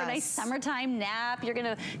come in for a nice summertime nap. You're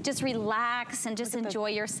gonna just relax and just enjoy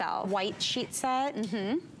yourself. White sheet set.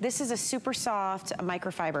 This is a super soft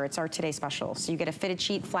microfiber. It's our today's special. So you get a fitted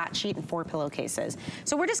sheet, flat sheet, and 4 pillowcases.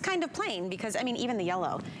 So we're just kind of playing, because I mean, even the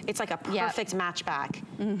yellow, it's like a perfect match back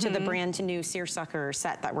to the brand new seersucker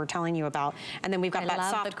set that we're telling you about. And then we've got that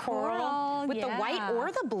soft coral with the white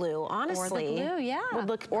or the blue, honestly. Or the blue, would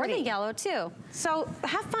look pretty. Or the yellow too. So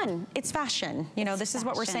have fun. It's fashion. You know, this is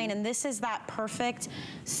what we're saying. And this is that perfect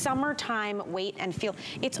summertime weight and feel.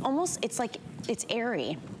 It's almost, it's like, it's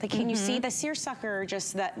airy. Like, can you see the seersucker,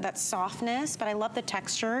 just that softness, but I love the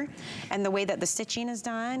texture and the way that the stitching is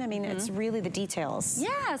done. I mean, it's really the details.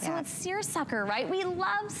 Yeah, so it's seersucker, right? We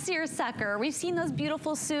love seersucker. We've seen those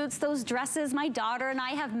beautiful suits, those dresses. My daughter and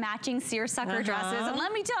I have matching seersucker dresses, and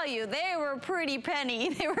let me tell you, they were pretty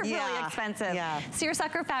penny. They were really expensive.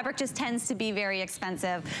 Seersucker fabric just tends to be very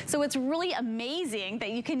expensive. So it's really amazing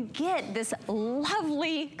that you can get this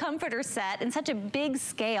lovely comforter set in such a big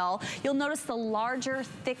scale. You'll notice the larger,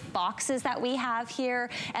 thick boxes that we have here,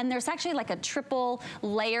 and there's actually like a triple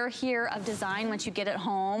layer here of design once you get it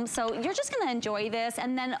home. So you're just gonna enjoy this.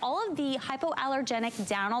 And then all of the hypoallergenic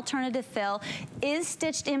down alternative fill is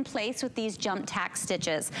stitched in place with these jump tack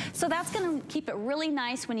stitches. So that's gonna keep it really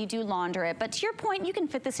nice when you do laundry. under it. But to your point, you can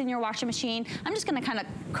fit this in your washing machine. I'm just gonna kind of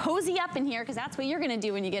cozy up in here because that's what you're gonna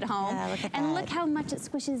do when you get home. Yeah, look at and that. Look how much it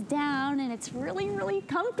squishes down, and it's really, really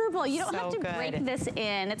comfortable. You don't have to break this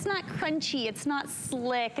in. It's not crunchy, it's not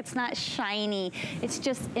slick, it's not shiny. It's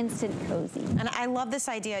just instant cozy. And I love this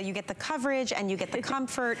idea. You get the coverage and you get the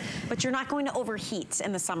comfort, but you're not going to overheat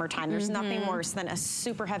in the summertime. There's nothing worse than a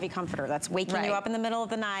super heavy comforter that's waking you up in the middle of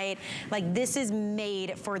the night. Like, this is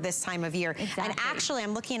made for this time of year. Exactly. And actually,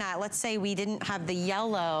 I'm looking at, let's say we didn't have the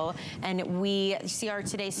yellow, and we see our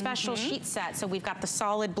today's special sheet set. So we've got the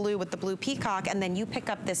solid blue with the blue peacock, and then you pick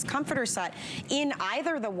up this comforter set in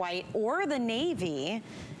either the white or the navy.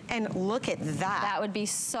 And look at that. That would be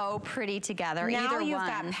so pretty together, now either you've one.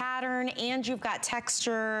 got pattern, and you've got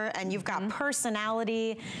texture, and you've got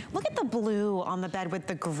personality. Look at the blue on the bed with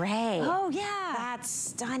the gray. Oh, yeah. That's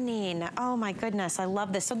stunning. Oh my goodness, I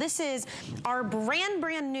love this. So this is our brand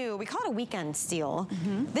new, we call it a weekend steal.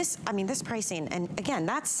 This, I mean, this pricing, and again,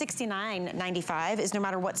 that's $69.95 is no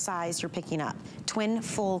matter what size you're picking up. Twin,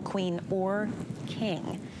 full, queen, or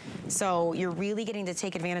king. So you're really getting to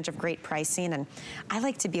take advantage of great pricing. And I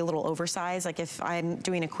like to be a little oversized. Like if I'm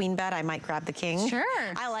doing a queen bed, I might grab the king. Sure.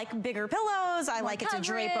 I like bigger pillows. I like it to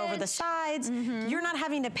drape over the sides. You're not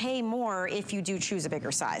having to pay more if you do choose a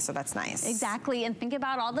bigger size. So that's nice. Exactly. And think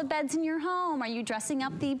about all the beds in your home. Are you dressing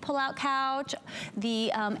up the pull-out couch,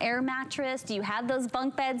 the air mattress? Do you have those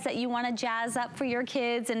bunk beds that you want to jazz up for your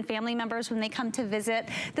kids and family members when they come to visit?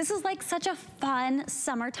 This is like such a fun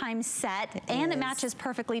summertime set, and it matches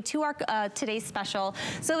perfectly to our today's special.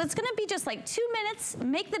 So it's gonna be just like 2 minutes,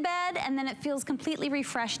 make the bed, and then it feels completely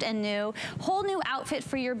refreshed and new. Whole new outfit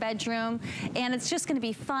for your bedroom, and it's just gonna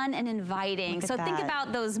be fun and inviting. So think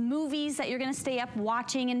about those movies that you're gonna stay up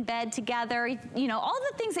watching in bed together. You know, all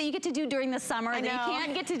the things that you get to do during the summer that you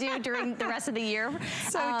can't get to do during the rest of the year.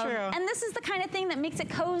 So true. And this is the kind of thing that makes it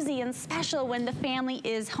cozy and special when the family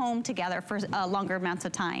is home together for longer amounts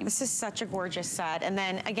of time. This is such a gorgeous set. And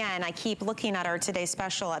then again, I keep looking at our today's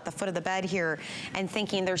special at the foot of the bed here and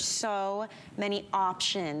thinking there's so many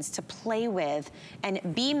options to play with and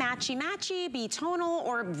be matchy-matchy, be tonal,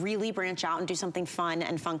 or really branch out and do something fun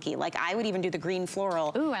and funky. Like I would even do the green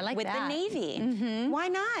floral with the navy. Why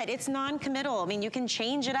not? It's non-committal. I mean, you can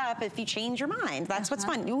change it up if you change your mind. That's what's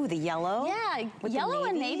fun. Ooh, the yellow. Yeah, yellow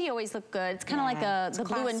and navy always look good. It's kind of like the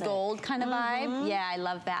blue and gold kind of vibe. Yeah, I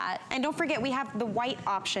love that. And don't forget, we have the white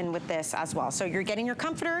option with this as well. So you're getting your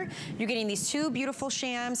comforter, you're getting these two beautiful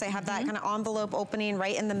shams. They have that kind of envelope opening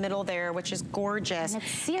right in the middle there, which is gorgeous. And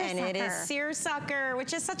it's seersucker. And it is seersucker,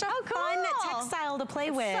 which is such a fun textile to play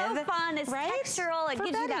with. So fun. It's textural. It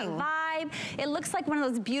gives you that vibe. It looks like one of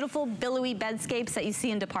those beautiful billowy bedscapes that you see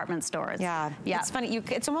in department stores. Yeah. It's funny.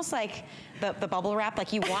 It's almost like the bubble wrap.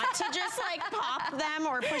 Like you want to just like pop them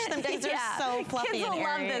or push them because they're so fluffy Kids and will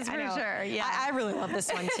airy. love this for sure. Yeah. I really love this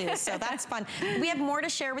one too. So that's fun. We have more to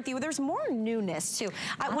share with you. There's more newness too.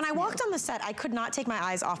 When I walked on the set, I could not take my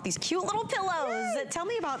eyes off these cute little pillows. Tell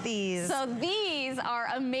me about these. So these are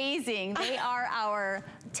amazing. They are our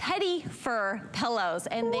teddy fur pillows,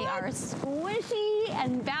 and they are squishy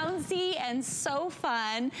and bouncy and so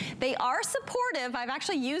fun. They are supportive. I've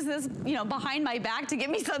actually used this, you know, behind my back to give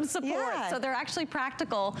me some support. So they're actually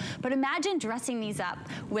practical. But imagine dressing these up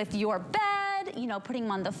with your bed, you know, putting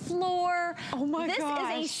them on the floor. Oh my gosh.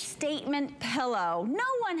 This is a statement pillow. No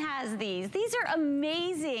one has these. These are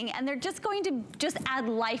amazing, and they're just going to just add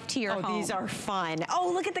life to your home. Oh, these are fun. Oh,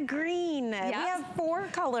 look at the green. We have 4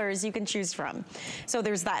 colors you can choose from. So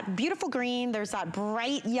there's that beautiful green, there's that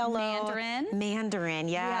bright yellow. Mandarin,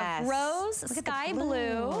 yes. We have rose, sky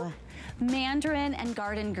blue, mandarin, and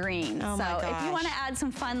garden green. Oh so if you want to add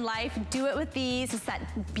some fun life, do it with these. It's that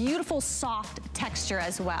beautiful soft texture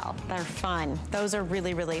as well. They're fun. Those are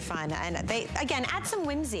really, really fun. And they, again, add some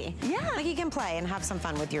whimsy. Yeah. Like you can play and have some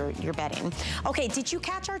fun with your bedding. Okay, did you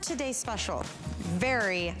catch our today's special?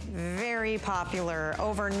 Very, very popular.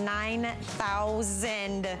 Over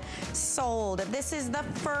 9,000 sold. This is the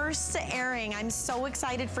first airing. I'm so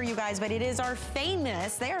excited for you guys, but it is our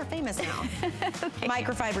famous, they are famous now,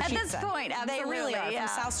 microfiber sheet set. At this point, absolutely. They really are. From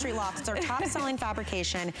South Street Loft. It's our top selling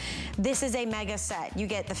fabrication. This is a mega set. You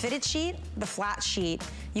get the fitted sheet, the flat sheet,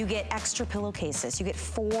 you get extra pillowcases. You get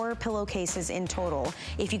 4 pillowcases in total.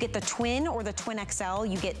 If you get the twin or the twin XL,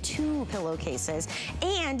 you get 2 pillowcases.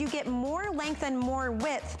 And you get more length and more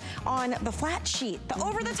width on the flat sheet, the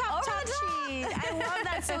over-the-top top sheet. I love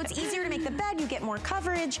that. So it's easier to make the bed, you get more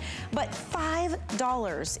coverage, but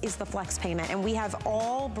 $5 is the flex payment, and we have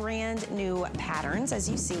all brand new patterns, as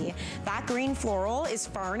you see. That green floral is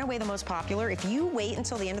far and away the most popular. If you wait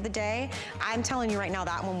until the end of the day, I'm telling you right now,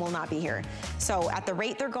 that one will not be here. So at the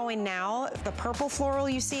rate they're going now, the purple floral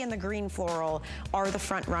you see and the green floral are the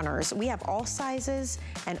front runners. We have all sizes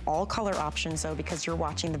and all color options though, because you're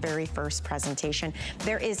watching the very first presentation.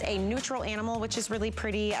 There is a neutral animal, which is really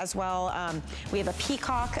pretty as well. We have a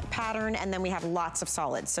peacock pattern, and then we have lots of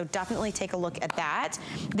solids. So definitely take a look at that.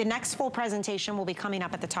 The next full presentation will be coming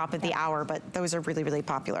up at the top of the hour, but those are really, really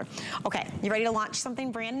popular. Okay, you ready to launch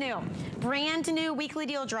something brand new? Brand new weekly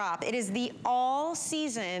deal drop. It is the all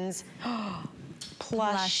seasons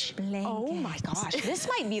plush blanket. Oh my gosh, this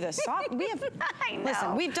might be the soft. We have,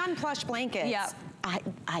 listen, we've done plush blankets. Yep.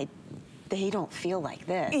 They don't feel like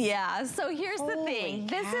this. Yeah, so here's the thing.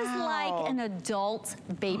 This is like an adult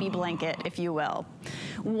baby blanket, if you will.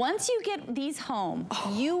 Once you get these home,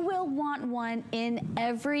 you will want one in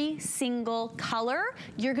every single color.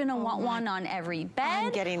 You're gonna want one on every bed,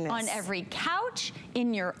 I'm getting this. On every couch,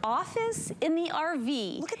 in your office, in the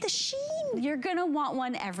RV. Look at the sheen. You're gonna want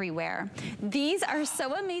one everywhere. These are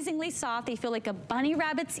so amazingly soft. They feel like a bunny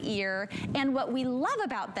rabbit's ear. And what we love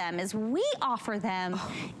about them is we offer them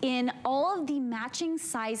in all of the matching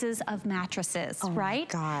sizes of mattresses, right?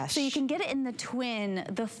 Gosh. So you can get it in the twin,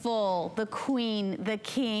 the full, the queen, the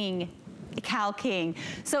king, Cal King.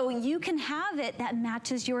 So you can have it that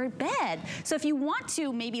matches your bed. So if you want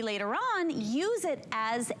to, maybe later on, use it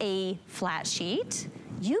as a flat sheet,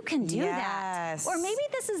 you can do that. Or maybe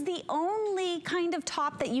this is the only kind of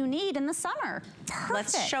top that you need in the summer. Perfect.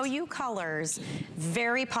 Let's show you colors.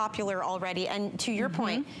 Very popular already. And to your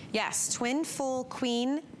point, yes, twin, full,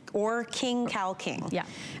 queen, or king, Cal King. Yeah.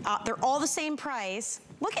 They're all the same price.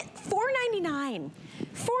 Look at $4.99.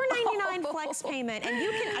 $4.99 flex payment, and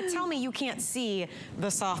you can tell me you can't see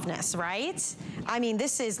the softness, right? I mean,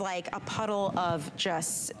 this is like a puddle of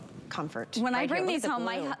just comfort. When I bring these home,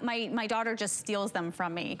 my daughter just steals them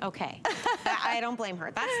from me. Okay, I don't blame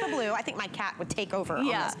her. That's the blue. I think my cat would take over on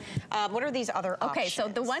this. What are these other options? Okay, so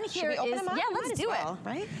the one here is, let's do it.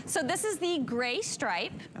 Right? So this is the gray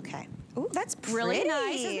stripe. Okay. Ooh, that's pretty. Really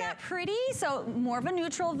nice, isn't that pretty? So more of a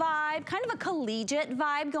neutral vibe, kind of a collegiate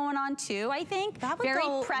vibe going on too, I think. That would very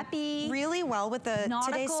go preppy. Really well with the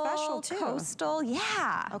nautical, today's special too. Coastal,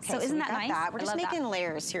 yeah. Okay, so isn't that nice? We're just making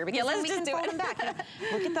layers here because let's we just can do fold it. them back.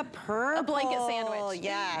 Look at the purple. A blanket sandwich.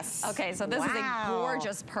 Yes. Okay, so this is a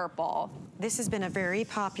gorgeous purple. This has been a very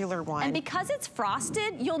popular one. And because it's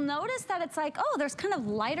frosted, you'll notice that it's like, oh, there's kind of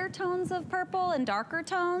lighter tones of purple and darker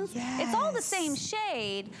tones. Yes. It's all the same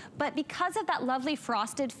shade, but because of that lovely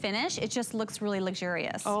frosted finish, it just looks really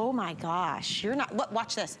luxurious. Oh my gosh, you're not, look,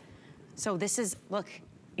 watch this. So this is, look.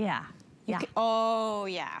 Yeah. Oh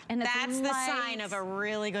yeah, and that's the sign of a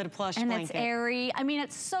really good plush and blanket. It's airy. I mean,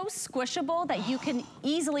 it's so squishable that you can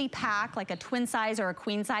easily pack like a twin size or a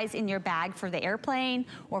queen size in your bag for the airplane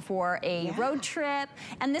or for a road trip.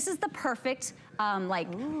 And this is the perfect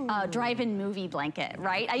drive-in movie blanket,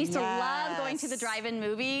 right? I used to love going to the drive-in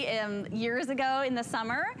movie years ago in the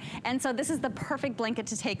summer. And so this is the perfect blanket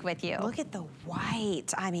to take with you. Look at the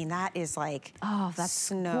white. I mean, that is like that's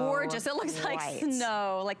snow gorgeous. It looks like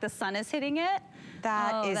snow, like the sun is hitting it.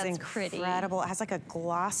 That is Pretty. incredible. It has like a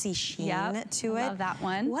glossy sheen to it. I love that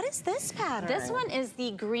one. What is this pattern? This one is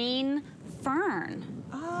the green fern.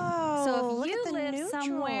 Oh, so if you live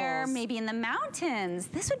somewhere, maybe in the mountains,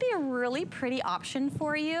 this would be a really pretty option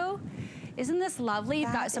for you. Isn't this lovely?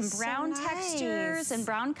 You've got some brown textures and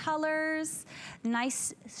brown colors,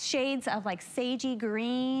 nice shades of like sagey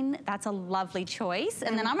green. That's a lovely choice.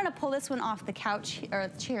 And then I'm gonna pull this one off the couch or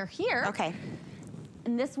chair here. Okay.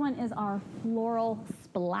 And this one is our floral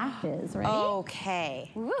splashes, right? Okay.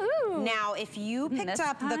 Woohoo! Now, if you picked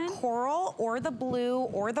up the coral or the blue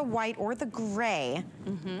or the white or the gray,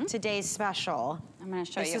 today's special, I'm gonna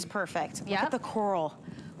show you. This is perfect. Look at the coral.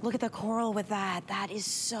 Look at the coral with that. That is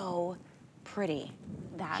so pretty.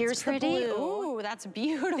 Here's pretty. the blue. Ooh, that's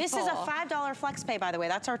beautiful. This is a $5 flex pay, by the way.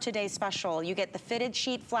 That's our today's special. You get the fitted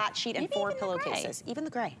sheet, flat sheet, and 4 pillowcases. Even the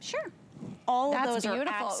gray. Sure. All of That's those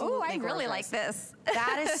beautiful. are absolutely Ooh, I really gorgeous. like this.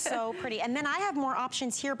 That is so pretty. And then I have more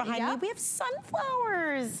options here behind me. We have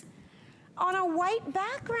sunflowers on a white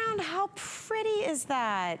background. How pretty is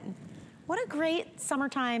that? What a great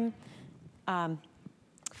summertime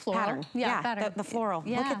floral pattern. The floral.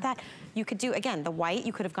 Look at that. You could do, again, the white,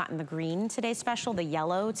 you could have gotten the green today's special, the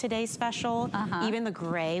yellow today's special. Even the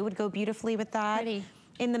gray would go beautifully with that. Pretty.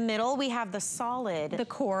 In the middle, we have the solid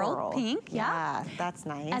coral pink, yeah, that's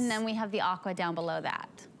nice. And then we have the aqua down below that.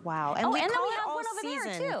 Wow, and we call it all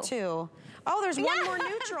season too. Oh, there's one more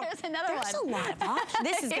neutral. There's another one. There's a lot of options.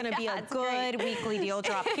 This is gonna be a good weekly deal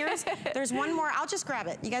drop. There's one more. I'll just grab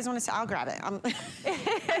it. You guys wanna say, I'll grab it. I'm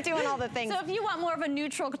doing all the things. So if you want more of a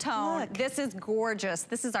neutral tone, this is gorgeous.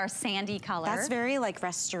 This is our sandy color. That's very like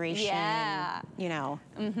restoration, you know.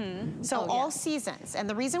 So all seasons. And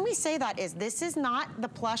the reason we say that is this is not the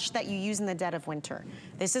plush that you use in the dead of winter.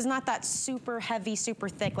 This is not that super heavy, super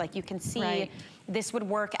thick, like you can see. This would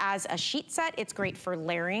work as a sheet set. It's great for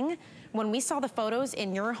layering. When we saw the photos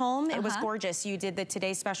in your home, it was gorgeous. You did the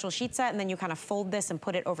Today's Special sheet set, and then you kind of fold this and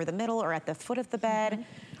put it over the middle or at the foot of the bed,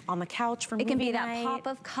 on the couch for movie night. It can be that pop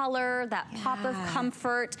of color, that pop of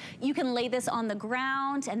comfort. You can lay this on the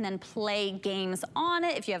ground and then play games on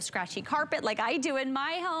it. If you have scratchy carpet like I do in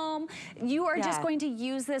my home, you are just going to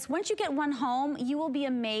use this. Once you get one home, you will be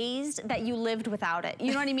amazed that you lived without it.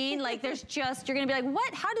 You know what I mean? Like there's just, you're gonna be like,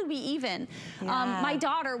 what? How did we even? My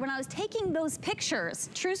daughter, when I was taking those pictures,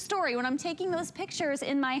 true story, when I'm taking those pictures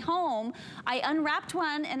in my home, I unwrapped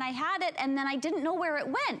one and I had it and then I didn't know where it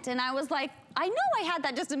went. And I was like, I know I had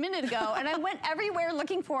that just a minute ago, and I went everywhere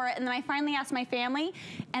looking for it, and then I finally asked my family,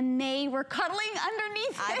 and they were cuddling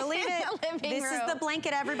underneath I believe it. This is the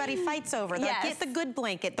blanket everybody fights over. Get the good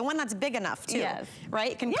blanket, the one that's big enough too,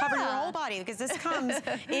 right? It can cover your whole body because this comes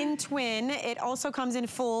in twin. It also comes in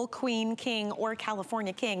full queen, king, or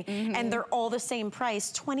California king, and they're all the same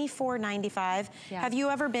price, $24.95. Have you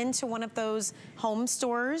ever been to one of those home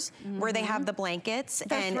stores where they have the blankets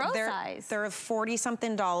and they're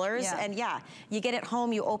 $40-something, and you get it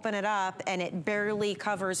home, you open it up, and it barely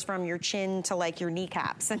covers from your chin to like your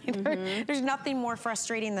kneecaps. There's nothing more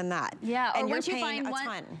frustrating than that. And or once you find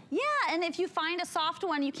one, and if you find a soft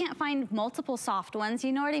one, you can't find multiple soft ones.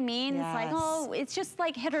 You know what I mean? It's like, oh, it's just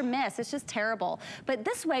like hit or miss. It's just terrible. But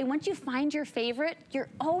this way, once you find your favorite, you're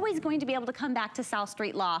always going to be able to come back to South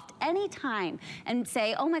Street Loft anytime and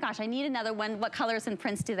say, oh my gosh, I need another one. What colors and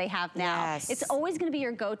prints do they have now? It's always going to be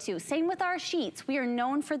your go-to. Same with our sheets. We are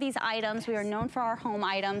known for these items. We are known for our home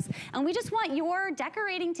items, and we just want your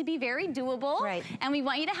decorating to be very doable, and we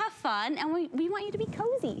want you to have fun, and we want you to be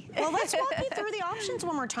cozy. Well, let's walk you through the options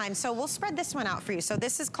one more time. So we'll spread this one out for you. So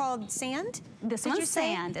this is called sand? This one's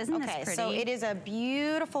sand, isn't this pretty? So it is a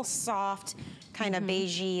beautiful, soft, kind of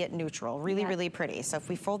beigey neutral. Really, really pretty. So if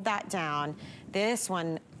we fold that down, this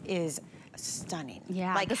one is stunning.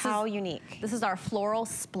 Like how unique. This is our floral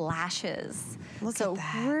splashes. Look at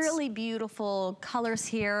that. Really beautiful colors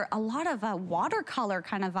here. A lot of a watercolor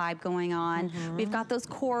kind of vibe going on. We've got those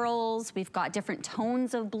corals. We've got different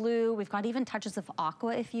tones of blue. We've got even touches of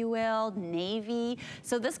aqua, if you will, navy.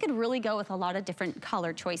 So this could really go with a lot of different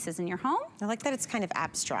color choices in your home. I like that it's kind of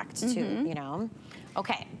abstract too, you know?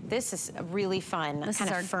 Okay, this is really fun. This kind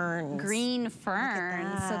is of our ferns. Green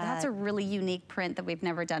ferns. So that's a really unique print that we've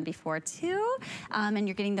never done before too. And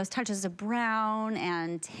you're getting those touches of brown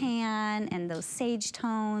and tan and those sage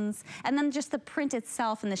tones. And then just the print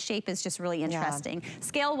itself and the shape is just really interesting.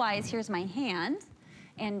 Scale-wise, here's my hand.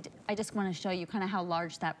 And I just want to show you kind of how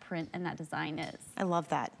large that print and that design is. I love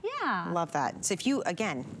that. Love that. So if you,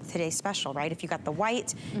 again, today's special, right? If you got the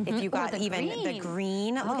white, if you got even the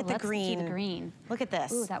green. Look at the green. Do the green. Look at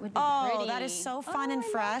this. Ooh, that would be pretty. That is so fun and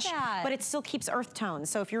fresh, but it still keeps earth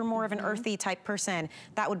tones. So if you're more of an earthy type person,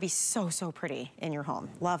 that would be so, so pretty in your home.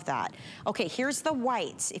 Love that. Okay, here's the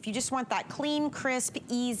white. If you just want that clean, crisp,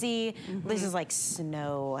 easy, this is like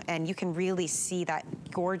snow, and you can really see that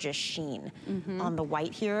gorgeous sheen on the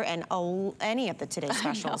white here, and any of the Today's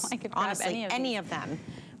Specials. I could grab honestly, any of them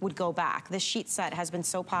would go back. This sheet set has been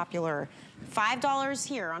so popular. $5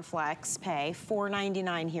 here on Flex Pay,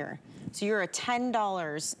 $4.99 here. So you're at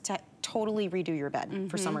 $10 to totally redo your bed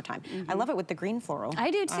for summertime. I love it with the green floral. I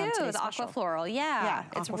do too, the aqua floral.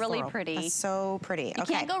 It's really floral. pretty. That's so pretty. You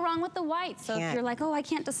can't go wrong with the white. So if you're like, oh, I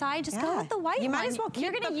can't decide, just go with the white one. You might as well keep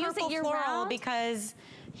you're gonna the use it year floral round. because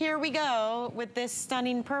here we go with this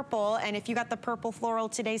stunning purple, and if you got the purple floral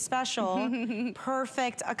Today's Special,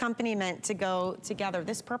 perfect accompaniment to go together.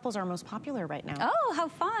 This purple's our most popular right now. Oh, how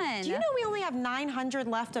fun. Do you know we only have 900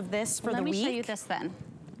 left of this for the week? Let me show you this then.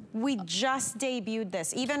 We just debuted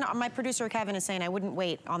this. Even my producer Kevin is saying I wouldn't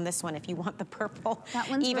wait on this one if you want the purple. That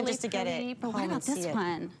one's even really just to pretty, get it. but what about this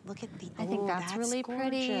one? Look at the. I think that's really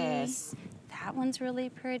pretty. Gorgeous. That one's really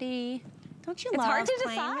pretty. Don't you it's love hard to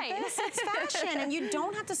playing decide. with this? It's fashion, and you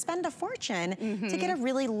don't have to spend a fortune to get a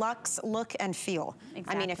really luxe look and feel.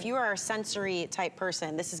 I mean, if you are a sensory type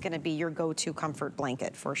person, this is going to be your go-to comfort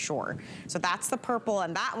blanket for sure. So that's the purple,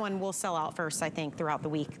 and that one will sell out first, I think, throughout the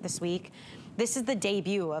week. This week, this is the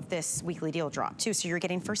debut of this weekly deal drop too. So you're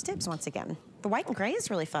getting first dibs once again. The white and gray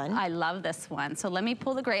is really fun. I love this one. So let me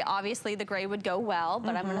pull the gray. Obviously the gray would go well,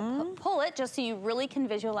 but I'm gonna pull it just so you really can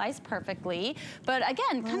visualize perfectly. But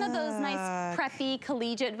again, kind of those nice preppy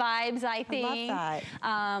collegiate vibes, I think. I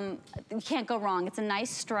love that. You can't go wrong. It's a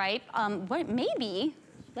nice stripe. Maybe,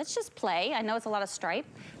 let's just play. I know it's a lot of stripe,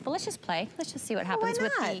 but let's just play. Let's just see what happens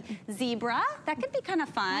with the zebra. That could be kind of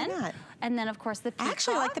fun. Why not? And then of course the peacock. I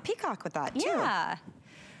actually like the peacock with that too. Yeah.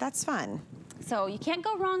 That's fun. So you can't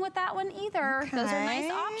go wrong with that one either. Okay. Those are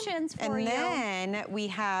nice options for you. And then we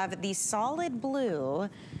have the solid blue,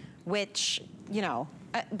 which, you know,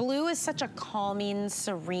 blue is such a calming,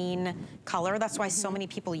 serene color. That's why so many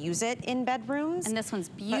people use it in bedrooms. And this one's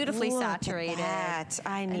beautifully saturated. At that.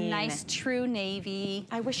 I mean, a nice true navy.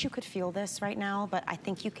 I wish you could feel this right now, but I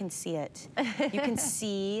think you can see it. You can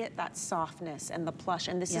see that softness and the plush,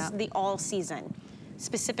 and this is the all season.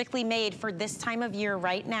 Specifically made for this time of year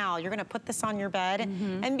right now. You're gonna put this on your bed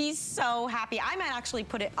and be so happy. I might actually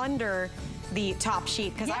put it under the top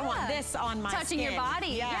sheet because I want this on my Touching skin. Your body.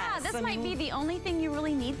 Yes. Yeah, this might be the only thing you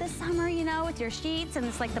really need this summer, you know, with your sheets, and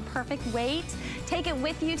it's like the perfect weight. Take it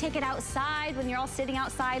with you, take it outside when you're all sitting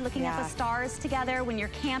outside looking at the stars together, when you're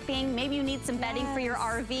camping. Maybe you need some bedding for your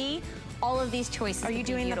RV. All of these choices. Are you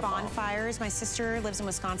doing the bonfires? My sister lives in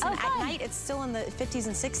Wisconsin. At night, it's still in the 50s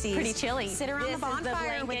and 60s. Pretty chilly. Sit around the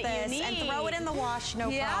bonfire with this and throw it in the wash,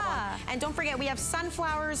 no problem. And don't forget, we have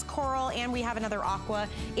sunflowers, coral, and we have another aqua.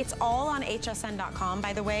 It's all on hsn.com,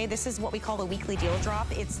 by the way. This is what we call the weekly deal drop.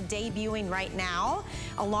 It's debuting right now,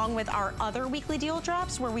 along with our other weekly deal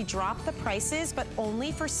drops where we drop the prices, but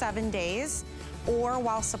only for 7 days or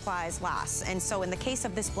while supplies last. And so in the case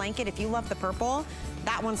of this blanket, if you love the purple,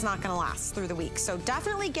 that one's not gonna last through the week. So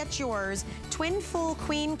definitely get yours. Twin full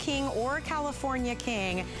Queen King or California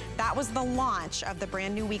King. That was the launch of the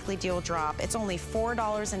brand new weekly deal drop. It's only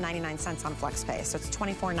 $4.99 on FlexPay, so it's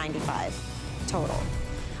 $24.95 total.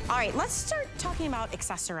 All right, let's start talking about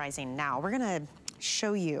accessorizing now. We're gonna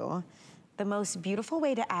show you the most beautiful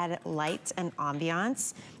way to add light and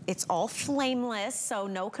ambiance. It's all flameless, so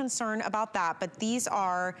no concern about that, but these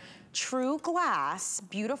are true glass,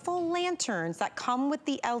 beautiful lanterns that come with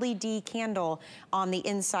the LED candle on the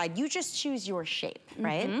inside. You just choose your shape,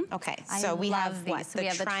 right? Okay, so we have what? So we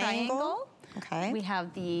have the triangle. Okay. We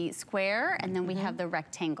have the square, and then we have the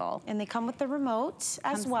rectangle. And they come with the remote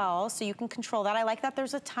as well, so you can control that. I like that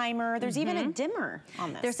there's a timer. There's even a dimmer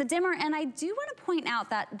on this. There's a dimmer, and I do want to point out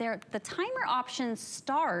that the timer options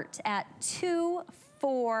start at 2,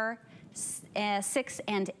 4, 6,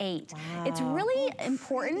 and 8. Wow. It's really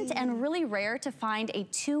important and really rare to find a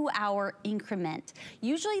 2-hour increment.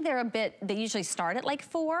 Usually they usually start at like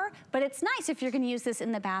 4, but it's nice if you're gonna use this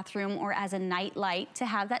in the bathroom or as a night light to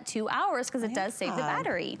have that 2 hours because it does save the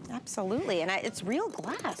battery. Absolutely, and it's real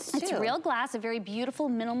glass too. It's real glass, a very beautiful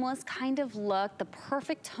minimalist kind of look, the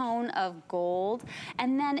perfect tone of gold,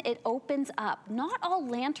 and then it opens up. Not all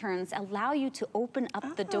lanterns allow you to open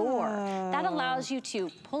up the door. That allows you to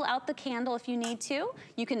pull out the candle if you need to.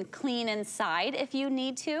 You can clean inside if you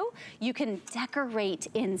need to. You can decorate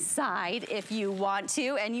inside if you want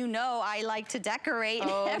to. And you know I like to decorate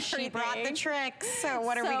everything. She brought the tricks. So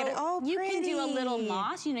what are we gonna, you can do a little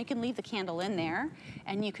moss. You know, you can leave the candle in there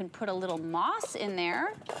and you can put a little moss in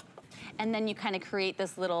there. And then you kind of create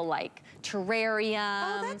this little like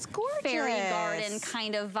terrarium, that's gorgeous, fairy garden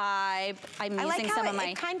kind of vibe. I'm using some of my.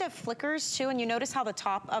 It kind of flickers too, and you notice how the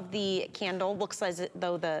top of the candle looks as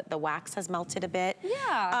though the wax has melted a bit.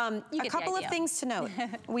 Yeah. A couple of things to note.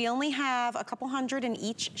 We only have a couple hundred in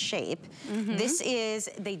each shape. This is,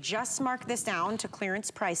 they just marked this down to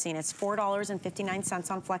clearance pricing. It's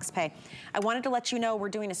 $4.59 on FlexPay. I wanted to let you know we're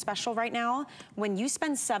doing a special right now. When you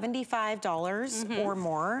spend $75 or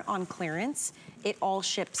more on clearance, it all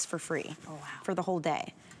ships for free for the whole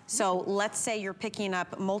day. So let's say you're picking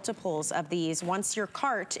up multiples of these. Once your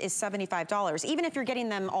cart is $75, even if you're getting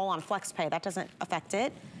them all on FlexPay, that doesn't affect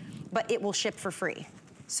it, but it will ship for free.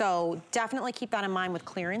 So definitely keep that in mind with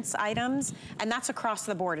clearance items, and that's across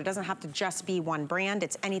the board. It doesn't have to just be one brand,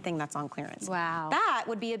 it's anything that's on clearance. Wow. That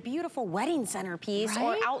would be a beautiful wedding centerpiece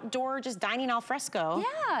or outdoor just dining al fresco.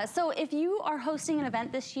 Yeah, so if you are hosting an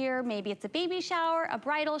event this year, maybe it's a baby shower, a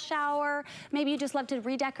bridal shower, maybe you just love to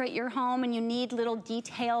redecorate your home and you need little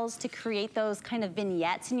details to create those kind of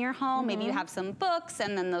vignettes in your home. Maybe you have some books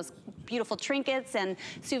and then those beautiful trinkets and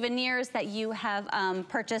souvenirs that you have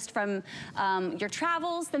purchased from your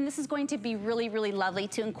travels, then this is going to be really, really lovely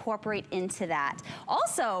to incorporate into that.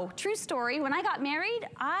 Also, true story, when I got married,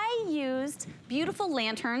 I used beautiful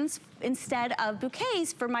lanterns instead of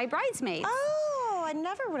bouquets for my bridesmaids. Oh, I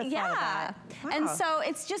never would have thought of that. Wow. And so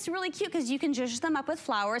it's just really cute because you can zhuzh them up with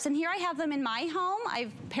flowers. And here I have them in my home.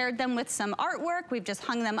 I've paired them with some artwork. We've just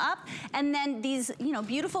hung them up. And then these, you know,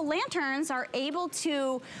 beautiful lanterns are able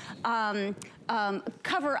to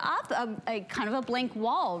cover up a kind of a blank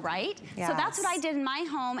wall, right? Yes. So that's what I did in my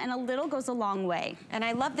home, and a little goes a long way. And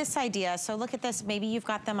I love this idea. So look at this. Maybe you've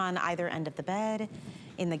got them on either end of the bed,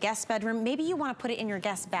 in the guest bedroom. Maybe you want to put it in your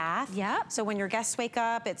guest bath. Yep. So when your guests wake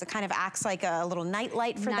up, it kind of acts like a little night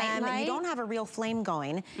light for them. And you don't have a real flame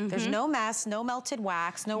going. There's no mess, no melted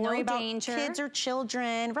wax, no worry about kids or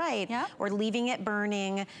children, right? Yep. Or leaving it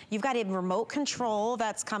burning. You've got a remote control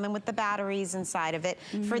that's coming with the batteries inside of it.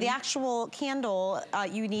 For the actual candle,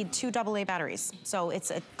 you need 2 AA batteries. So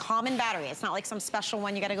it's a common battery. It's not like some special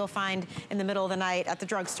one you got to go find in the middle of the night at the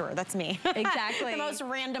drugstore. That's me. Exactly. The most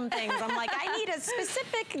random things. I'm like, I need a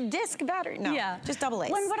specific disc battery. No, just AA's.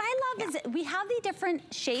 What I love is we have the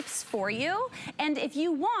different shapes for you, and if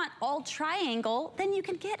you want all triangle, then you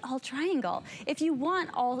can get all triangle. If you want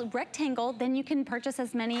all rectangle, then you can purchase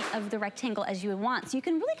as many of the rectangle as you want. So you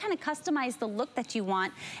can really kind of customize the look that you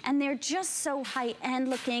want, and they're just so high-end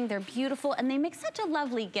looking, they're beautiful, and they make such a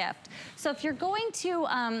lovely gift. So if you're going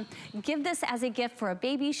to give this as a gift for a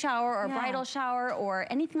baby shower or a bridal shower or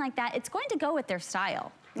anything like that, it's going to go with their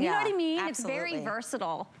style. You know what I mean? Absolutely. It's very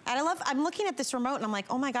versatile. And I'm looking at this remote and I'm like,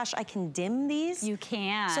 oh my gosh, I can dim these. You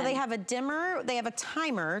can. So they have a dimmer, they have a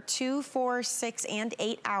timer, 2, 4, 6, and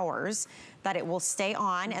 8 hours that it will stay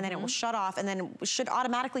on, and then it will shut off, and then it should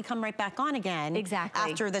automatically come right back on again.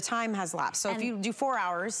 Exactly. After the time has lapsed. So if you do 4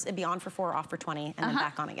 hours, it'd be on for 4, off for 20, and then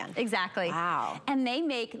back on again. Exactly. Wow. And they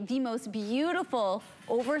make the most beautiful,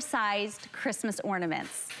 oversized Christmas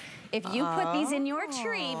ornaments. If you put these in your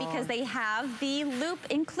tree, because they have the loop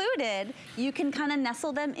included, you can kind of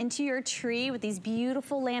nestle them into your tree with these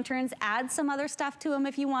beautiful lanterns, add some other stuff to them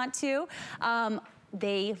if you want to.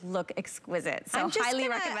 They look exquisite, so highly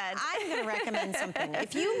recommend. I'm gonna recommend something.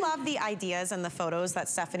 If you love the ideas and the photos that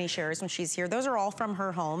Stephanie shares when she's here, those are all from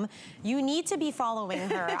her home. You need to be following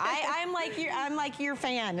her. I'm like your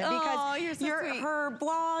fan, because you're so sweet. Her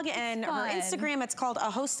blog and her Instagram, it's called A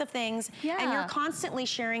Host of Things, and you're constantly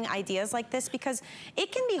sharing ideas like this, because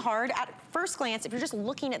it can be hard at first glance if you're just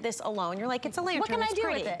looking at this alone. You're like, it's a lantern, what can it's I do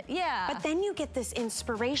pretty. with it? Yeah. But then you get this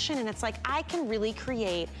inspiration, and it's like, I can really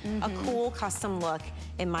create a cool custom look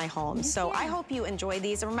in my home. So I hope you enjoy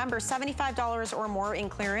these. And remember, $75 or more in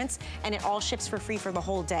clearance, and it all ships for free for the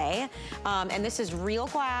whole day. And this is real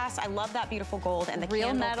glass. I love that beautiful gold, and the real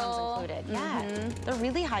candle metal comes included. Yeah, they're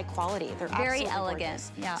really high quality. They're very absolutely elegant.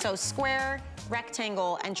 gorgeous. Yeah. So square,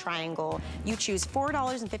 rectangle, and triangle. You choose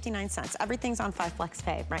 $4.59. Everything's on 5 Flex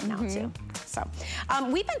Pay right now too. So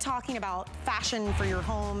we've been talking about fashion for your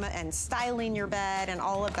home and styling your bed and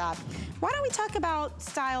all of that. Why don't we talk about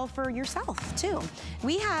style for yourself too?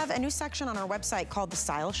 We have a new section on our website called the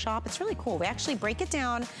Style Shop. It's really cool. We actually break it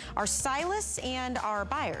down, our stylists and our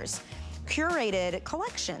buyers. Curated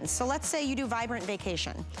collections. So let's say you do Vibrant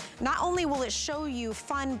Vacation. Not only will it show you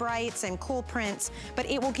fun brights and cool prints, but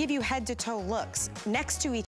it will give you head to toe looks next to each